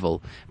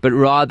festival, but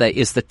rather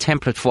is the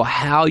template for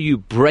how you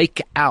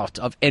break out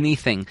of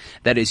anything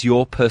that is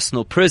your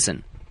personal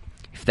prison.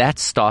 If that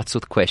starts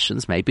with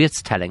questions, maybe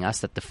it's telling us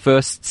that the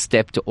first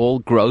step to all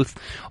growth,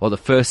 or the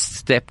first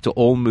step to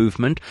all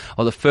movement,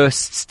 or the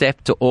first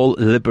step to all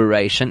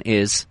liberation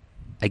is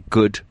a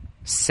good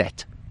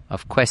set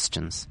of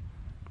questions.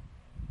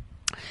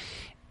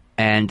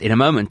 And in a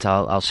moment,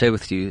 I'll share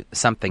with you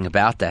something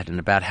about that and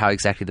about how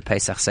exactly the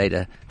Pesach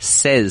Seder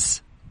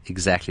says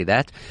exactly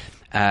that.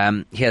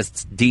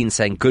 Here's Dean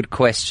saying, good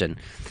question.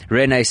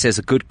 Renee says,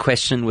 a good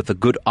question with a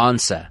good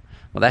answer.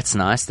 Well, that's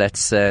nice.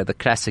 That's the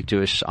classic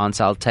Jewish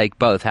answer. I'll take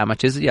both. How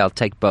much is it? Yeah, I'll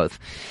take both.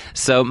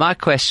 So my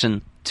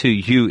question to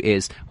you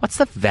is, what's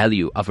the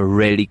value of a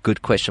really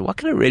good question? What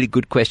can a really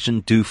good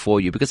question do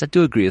for you? Because I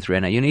do agree with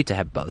Renee, you need to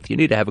have both. You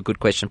need to have a good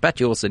question, but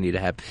you also need to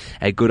have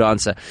a good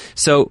answer.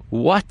 So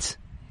what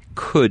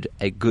could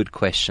a good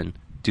question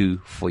do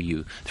for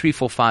you?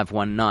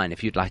 34519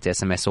 if you'd like to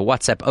SMS, or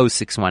WhatsApp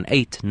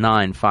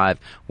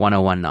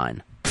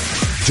 0618951019.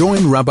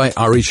 Join Rabbi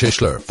Ari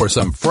Shishler for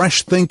some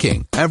fresh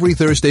thinking every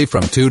Thursday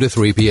from 2 to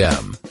 3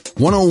 p.m.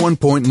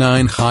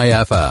 101.9 High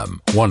FM,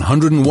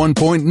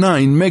 101.9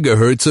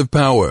 megahertz of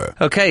power.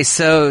 Okay,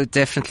 so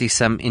definitely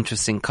some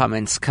interesting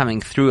comments coming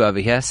through over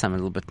here, some a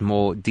little bit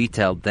more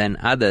detailed than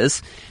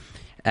others.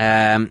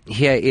 Here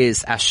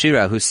is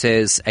Ashira, who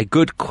says, a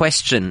good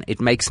question.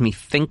 It makes me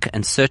think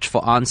and search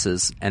for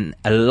answers. And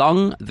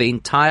along the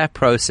entire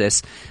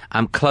process,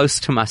 I'm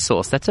close to my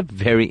source. That's a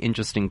very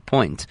interesting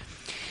point.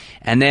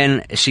 And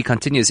then she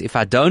continues, if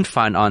I don't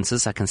find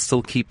answers, I can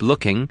still keep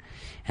looking.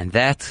 And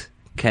that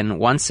can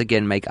once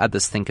again make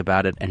others think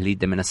about it and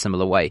lead them in a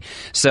similar way.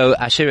 So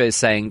Ashira is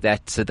saying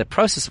that the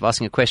process of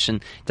asking a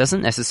question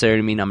doesn't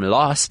necessarily mean I'm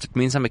lost. It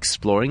means I'm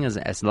exploring.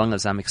 As long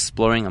as I'm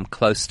exploring, I'm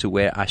close to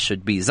where I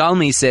should be.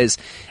 Zalmi says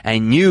a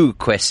new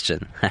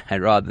question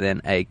rather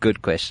than a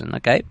good question.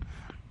 Okay,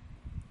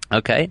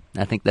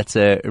 I think that's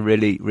a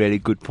really, really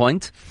good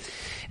point.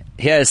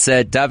 Here's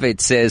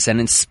David says, an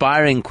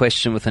inspiring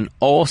question with an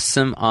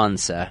awesome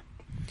answer.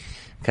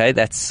 Okay,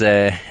 that's,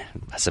 I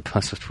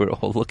suppose, what we're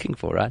all looking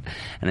for, right?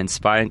 An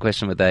inspiring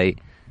question with a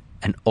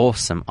An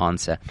awesome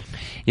answer.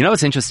 You know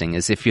what's interesting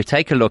is if you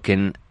take a look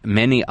in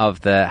many of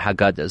the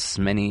Haggadahs,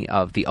 many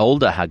of the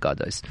older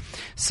Haggadahs,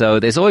 so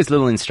there's always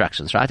little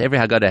instructions, right? Every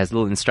Haggadah has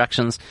little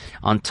instructions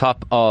on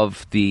top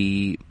of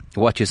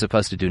what you're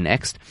supposed to do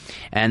next.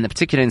 And the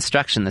particular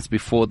instruction that's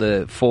before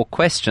the 4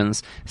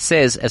 questions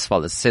says as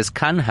follows. It says,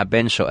 Kan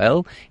haben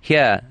shoel,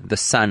 here the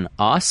son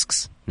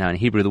asks. Now in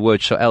Hebrew the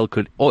word shoel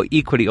could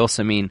equally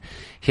also mean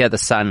here the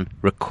son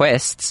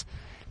requests.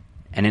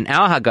 And in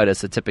our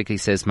Haggadahs, it typically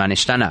says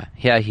manishtana.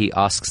 Here he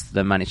asks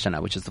the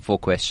manishtana, which is the 4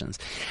 questions.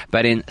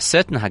 But in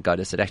certain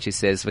Haggadahs, it actually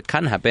says,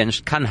 kan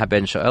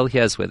haben shoel.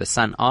 Here's where the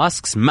son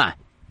asks ma.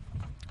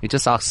 He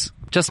just asks,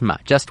 just ma,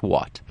 just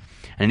what?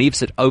 And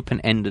leaves it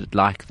open-ended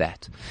like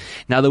that.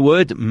 Now the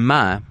word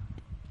ma,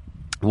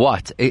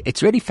 what,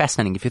 it's really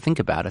fascinating if you think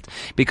about it.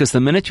 Because the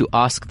minute you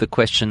ask the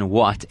question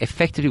what,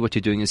 effectively what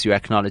you're doing is you're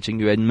acknowledging,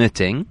 you're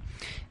admitting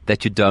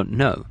that you don't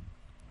know.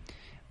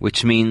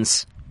 Which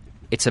means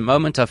it's a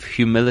moment of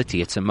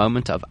humility. It's a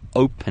moment of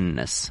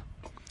openness.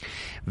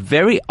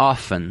 Very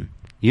often,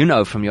 you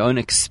know from your own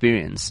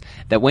experience,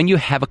 that when you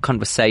have a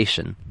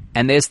conversation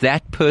and there's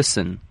that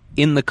person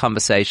in the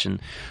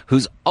conversation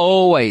who's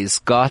always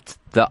got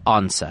the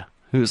answer,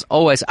 who's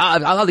always,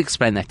 I'll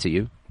explain that to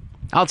you.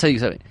 I'll tell you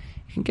something.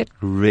 It can get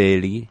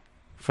really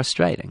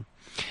frustrating.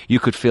 You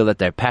could feel that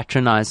they're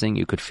patronizing.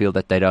 You could feel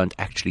that they don't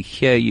actually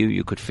hear you.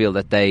 You could feel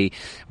that they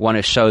want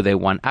to show their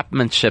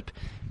one-upmanship.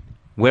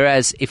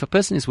 Whereas if a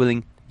person is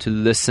willing to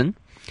listen,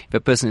 if a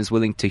person is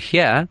willing to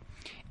hear,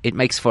 it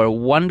makes for a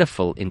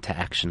wonderful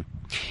interaction.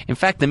 In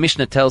fact, the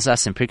Mishnah tells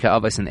us in Pirkei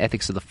Avos in the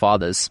Ethics of the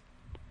Fathers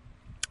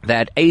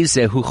that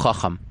Ezehu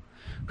Chacham,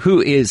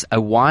 who is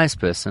a wise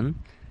person,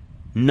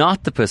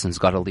 not the person who's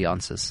got all the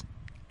answers.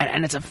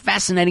 And it's a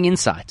fascinating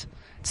insight.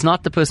 It's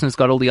not the person who's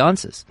got all the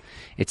answers.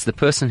 It's the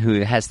person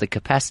who has the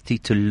capacity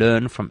to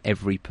learn from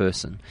every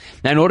person.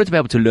 Now, in order to be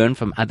able to learn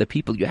from other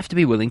people, you have to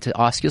be willing to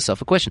ask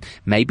yourself a question.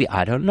 Maybe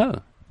I don't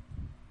know.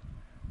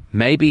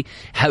 Maybe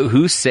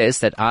who says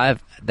that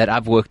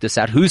I've worked this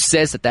out? Who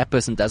says that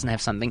person doesn't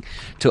have something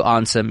to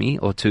answer me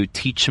or to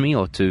teach me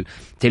or to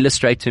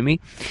illustrate to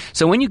me?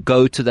 So when you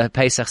go to the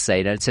Pesach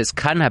Seder, it says,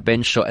 Kan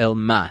haben shoel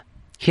ma.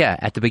 Here,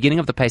 at the beginning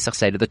of the Pesach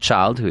Seder, the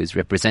child, who is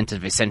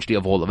representative essentially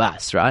of all of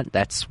us, right?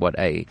 That's what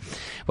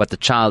the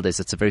child is.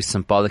 It's a very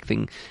symbolic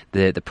thing.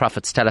 The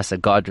prophets tell us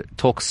that God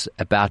talks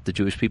about the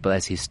Jewish people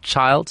as his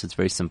child. So it's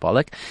very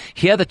symbolic.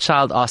 Here the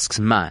child asks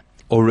ma,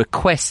 or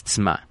requests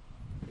ma.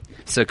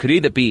 So it could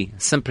either be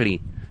simply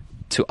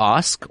to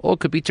ask, or it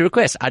could be to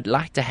request. I'd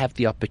like to have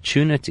the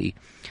opportunity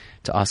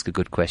to ask a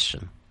good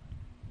question.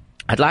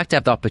 I'd like to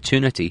have the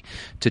opportunity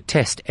to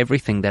test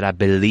everything that I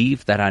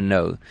believe that I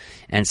know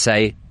and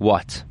say,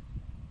 what?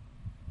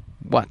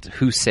 What?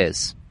 Who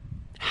says?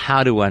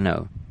 How do I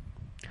know?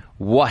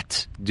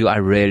 What do I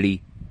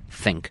really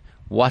think?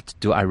 What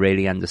do I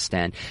really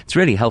understand? It's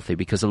really healthy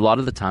because a lot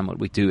of the time what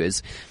we do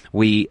is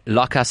we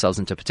lock ourselves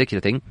into a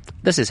particular thing.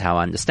 This is how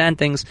I understand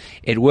things.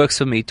 It works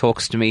for me,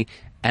 talks to me,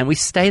 and we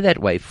stay that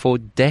way for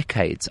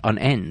decades on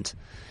end.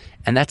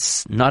 And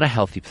that's not a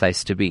healthy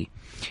place to be.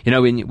 You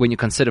know, when you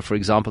consider, for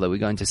example, that we're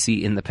going to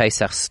see in the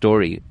Pesach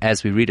story,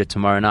 as we read it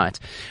tomorrow night,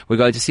 we're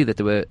going to see that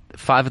there were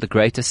 5 of the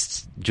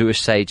greatest Jewish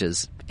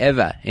sages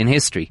ever in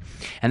history.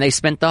 And they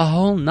spent the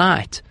whole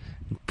night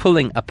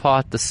pulling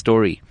apart the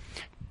story,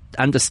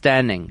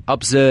 understanding,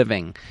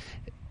 observing,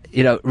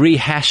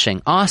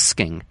 rehashing,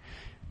 asking.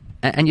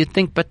 And you'd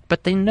think,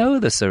 but they know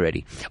this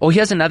already. Or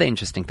here's another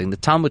interesting thing. The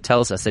Talmud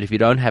tells us that if you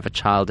don't have a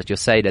child at your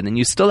Seder, then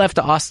you still have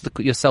to ask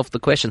yourself the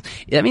questions.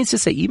 That means to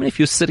say, even if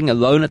you're sitting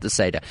alone at the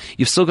Seder,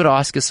 you've still got to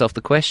ask yourself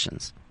the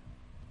questions.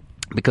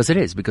 Because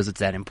it's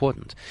that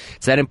important.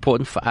 It's that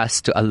important for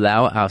us to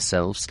allow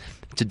ourselves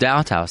to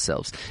doubt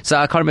ourselves. So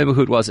I can't remember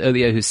who it was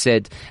earlier who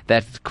said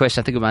that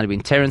question. I think it might have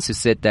been Terence who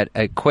said that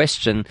a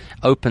question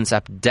opens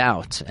up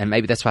doubt, and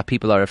maybe that's why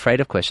people are afraid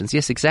of questions.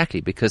 Yes,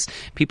 exactly, because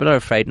people are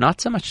afraid not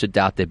so much to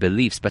doubt their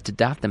beliefs, but to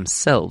doubt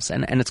themselves.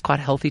 And it's quite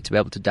healthy to be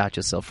able to doubt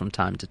yourself from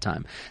time to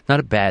time. Not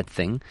a bad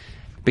thing,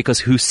 because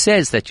who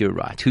says that you're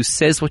right? Who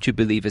says what you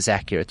believe is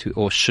accurate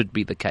or should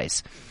be the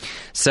case?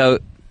 So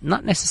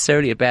not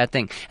necessarily a bad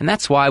thing. And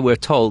that's why we're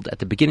told at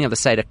the beginning of the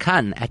Seder,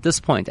 Kan, at this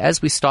point,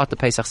 as we start the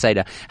Pesach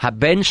Seder,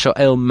 Haben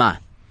shoel ma.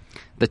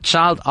 The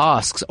child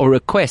asks or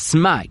requests,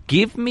 ma,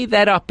 give me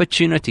that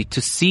opportunity to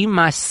see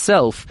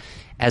myself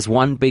as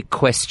one big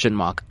question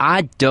mark.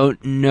 I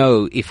don't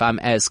know if I'm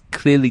as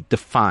clearly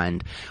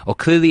defined or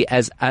clearly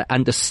as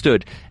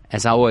understood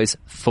as I always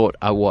thought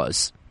I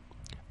was.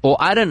 Or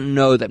I don't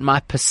know that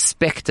my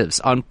perspectives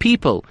on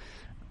people,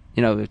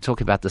 we were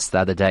talking about this the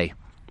other day.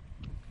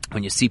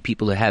 When you see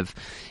people who have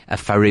a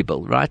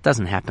faribel, right? It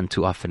doesn't happen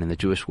too often in the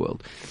Jewish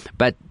world.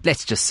 But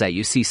let's just say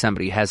you see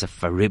somebody who has a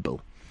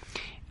faribel.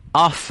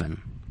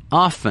 Often,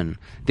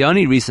 the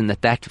only reason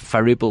that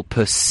faribel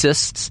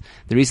persists,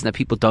 the reason that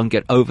people don't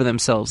get over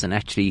themselves and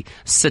actually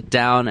sit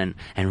down and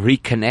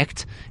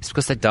reconnect, is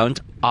because they don't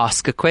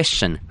ask a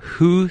question.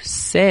 Who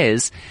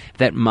says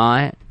that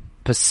my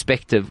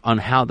perspective on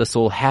how this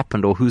all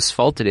happened or whose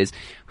fault it is,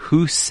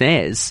 who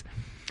says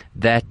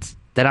that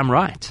I'm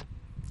right?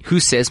 Who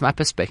says my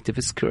perspective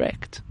is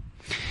correct?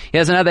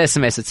 Here's another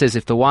SMS. It says,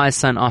 if the wise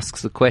son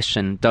asks a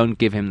question, don't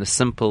give him the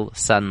simple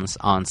son's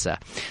answer.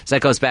 So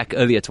that goes back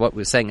earlier to what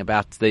we were saying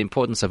about the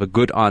importance of a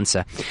good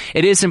answer.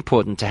 It is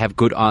important to have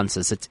good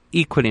answers. It's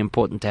equally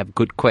important to have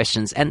good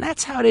questions. And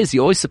that's how it is.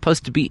 You're always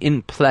supposed to be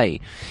in play.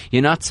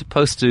 You're not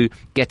supposed to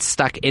get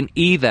stuck in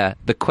either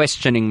the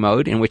questioning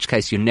mode, in which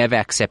case you never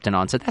accept an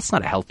answer. That's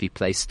not a healthy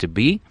place to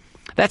be.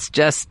 That's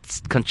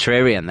just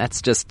contrarian.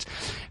 That's just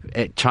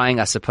trying,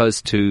 I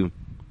suppose, to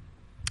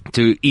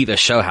either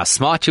show how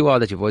smart you are,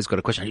 that you've always got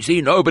a question. You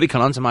see, nobody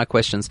can answer my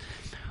questions.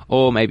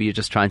 Or maybe you're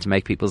just trying to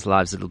make people's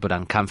lives a little bit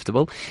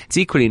uncomfortable. It's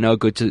equally no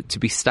good to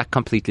be stuck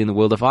completely in the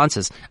world of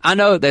answers. I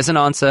know there's an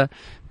answer.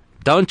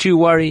 Don't you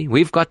worry.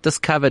 We've got this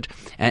covered.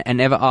 And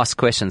never ask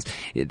questions.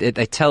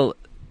 They tell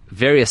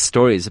various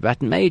stories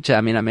about major.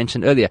 I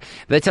mentioned earlier.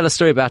 They tell a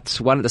story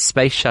about one of the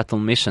space shuttle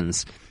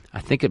missions. I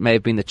think it may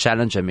have been the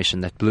Challenger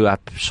mission that blew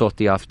up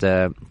shortly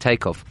after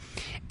takeoff.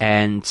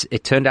 And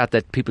it turned out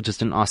that people just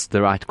didn't ask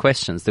the right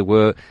questions. There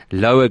were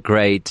lower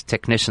grade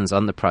technicians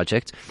on the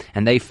project,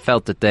 and they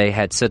felt that they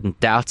had certain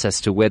doubts as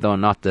to whether or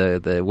not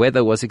the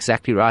weather was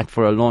exactly right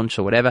for a launch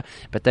or whatever,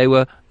 but they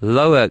were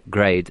lower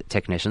grade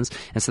technicians,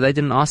 and so they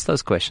didn't ask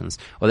those questions,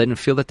 or they didn't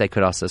feel that they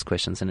could ask those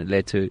questions, and it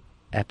led to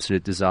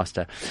absolute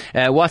disaster.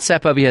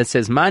 WhatsApp over here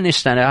says,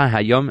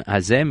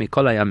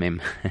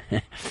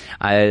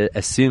 I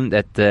assume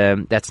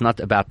that that's not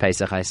about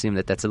Pesach. I assume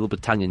that that's a little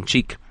bit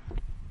tongue-in-cheek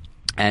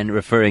and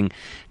referring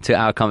to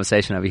our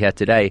conversation over here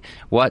today.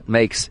 What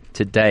makes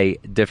today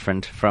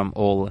different from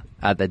all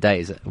other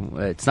days?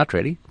 It's not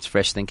really. It's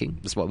fresh thinking.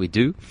 It's what we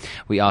do.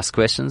 We ask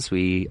questions.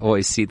 We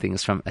always see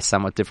things from a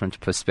somewhat different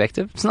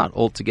perspective. It's not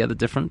altogether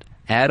different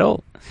at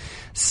all.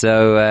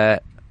 So,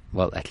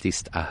 well, at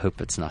least I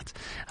hope it's not.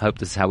 I hope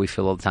this is how we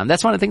feel all the time.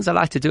 That's one of the things I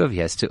like to do over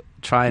here, is to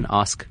try and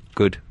ask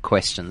good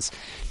questions.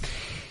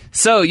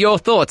 So, your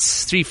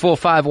thoughts,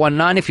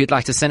 34519. If you'd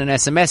like to send an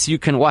SMS, you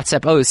can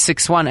WhatsApp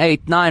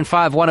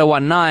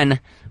 0618951019,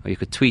 or you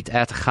could tweet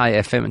at Chai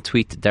FM and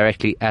tweet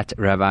directly at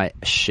Rabbi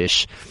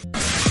Shish.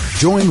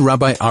 Join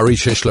Rabbi Ari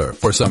Shishler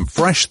for some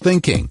fresh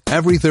thinking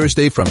every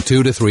Thursday from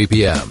 2 to 3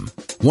 p.m.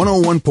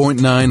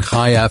 101.9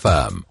 Chai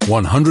FM,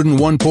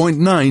 101.9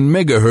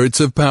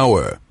 megahertz of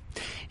power.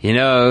 You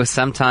know,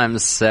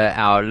 sometimes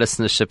our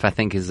listenership, I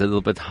think, is a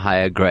little bit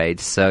higher grade.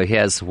 So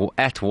here's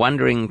at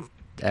Wondering...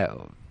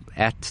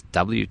 at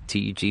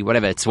WTG,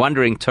 whatever, it's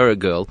Wondering Torah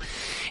Girl.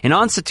 In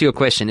answer to your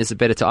question, is it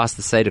better to ask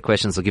the Seder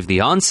questions or give the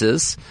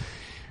answers?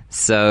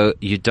 So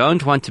you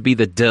don't want to be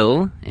the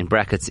dill, in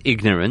brackets,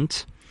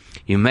 ignorant.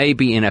 You may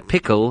be in a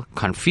pickle,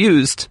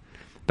 confused,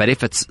 but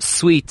if it's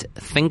sweet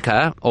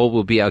thinker, all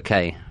will be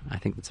okay. I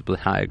think that's a bit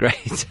higher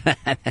grade.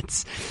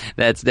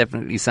 That's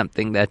definitely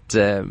something that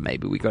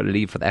maybe we got to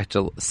leave for the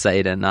actual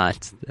Seder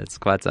night. That's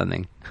quite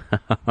something.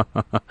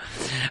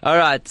 All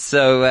right,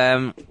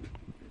 so...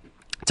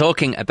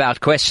 talking about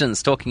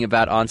questions, talking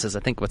about answers,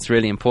 I think what's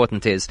really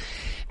important is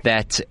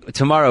that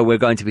tomorrow we're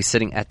going to be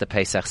sitting at the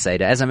Pesach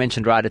Seder. As I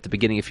mentioned right at the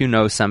beginning, if you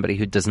know somebody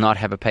who does not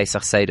have a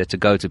Pesach Seder to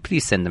go to,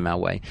 please send them our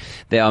way.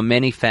 There are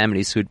many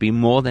families who would be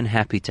more than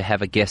happy to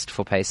have a guest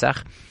for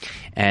Pesach,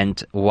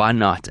 and why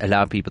not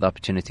allow people the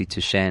opportunity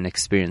to share an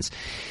experience.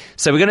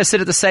 So we're going to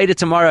sit at the Seder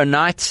tomorrow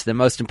night. The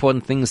most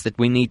important things that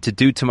we need to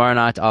do tomorrow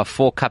night are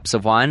 4 cups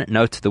of wine.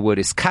 Note the word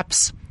is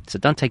cups, so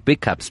don't take big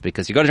cups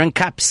because you've got to drink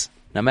cups,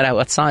 no matter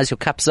what size your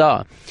cups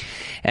are.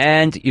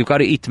 And you've got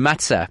to eat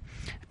matzah a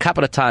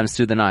couple of times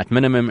through the night.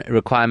 Minimum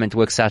requirement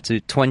works out to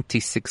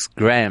 26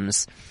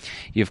 grams.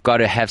 You've got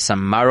to have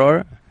some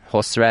maror,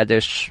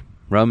 horseradish,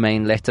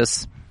 romaine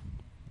lettuce.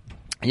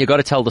 You've got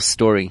to tell the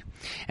story.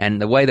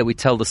 And the way that we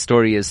tell the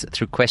story is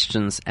through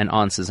questions and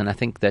answers. And I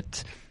think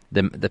that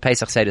the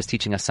Pesach Seder is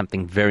teaching us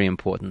something very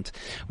important.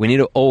 We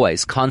need to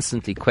always,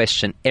 constantly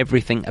question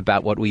everything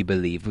about what we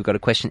believe. We've got to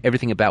question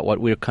everything about what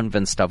we're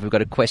convinced of. We've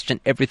got to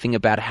question everything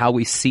about how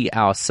we see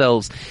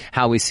ourselves,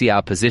 how we see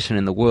our position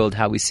in the world,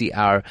 how we see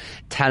our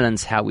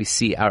talents, how we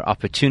see our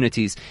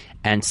opportunities,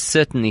 and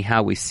certainly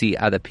how we see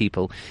other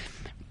people.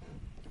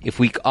 If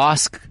we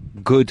ask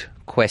good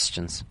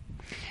questions,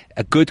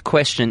 a good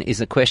question is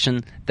a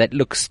question that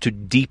looks to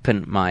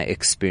deepen my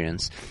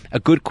experience. A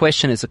good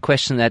question is a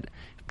question that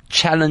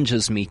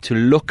challenges me to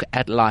look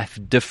at life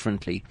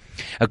differently.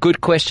 A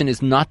good question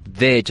is not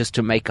there just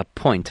to make a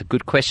point. A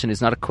good question is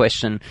not a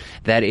question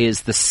that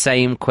is the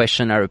same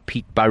question I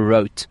repeat by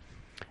rote.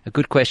 A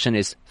good question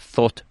is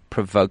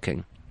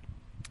thought-provoking.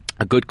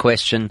 A good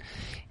question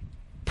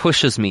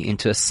pushes me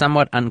into a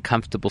somewhat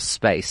uncomfortable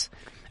space.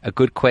 A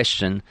good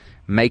question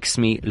makes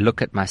me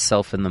look at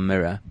myself in the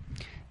mirror.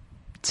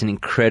 It's an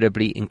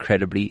incredibly,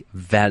 incredibly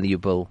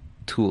valuable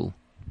tool.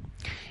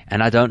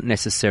 And I don't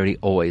necessarily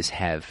always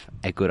have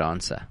a good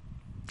answer.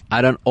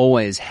 I don't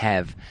always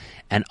have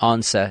an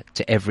answer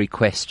to every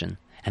question.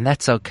 And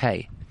that's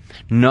okay.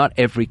 Not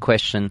every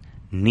question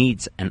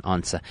needs an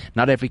answer.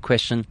 Not every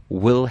question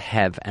will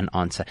have an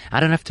answer. I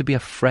don't have to be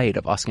afraid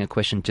of asking a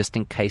question just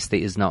in case there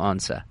is no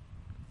answer.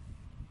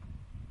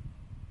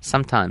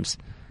 Sometimes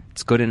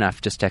it's good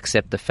enough just to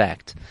accept the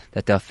fact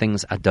that there are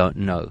things I don't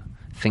know.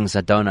 things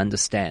I don't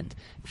understand,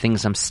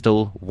 things I'm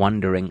still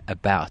wondering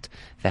about.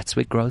 That's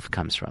where growth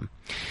comes from.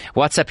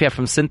 WhatsApp here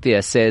from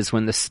Cynthia says,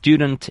 when the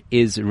student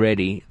is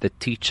ready, the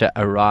teacher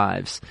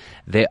arrives.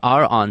 There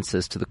are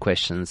answers to the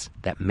questions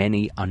that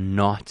many are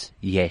not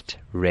yet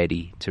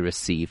ready to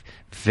receive.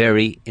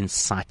 Very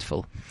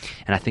insightful.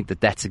 And I think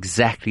that that's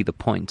exactly the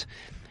point.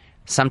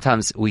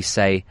 Sometimes we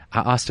say,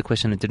 I asked a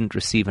question and didn't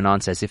receive an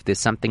answer, as if there's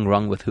something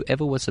wrong with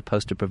whoever was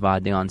supposed to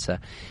provide the answer.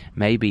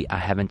 Maybe I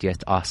haven't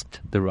yet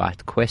asked the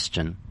right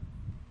question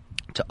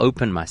to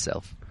open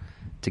myself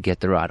to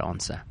get the right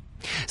answer.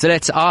 So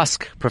let's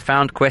ask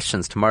profound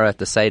questions tomorrow at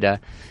the Seder,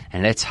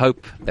 and let's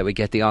hope that we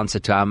get the answer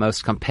to our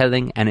most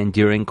compelling and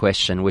enduring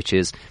question, which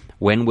is,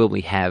 when will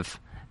we have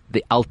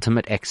the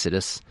ultimate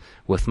exodus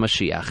with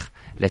Mashiach?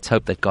 Let's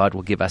hope that God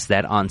will give us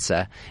that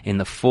answer in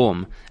the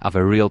form of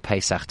a real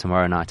Pesach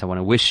tomorrow night. I want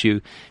to wish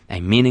you a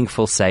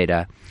meaningful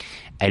Seder,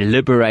 a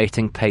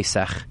liberating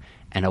Pesach,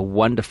 and a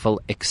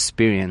wonderful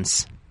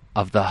experience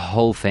of the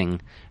whole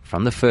thing,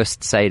 from the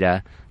first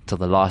Seder till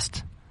the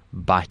last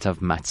bite of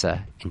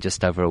matzah in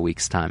just over a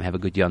week's time. Have a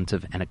good Yom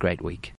Tov and a great week.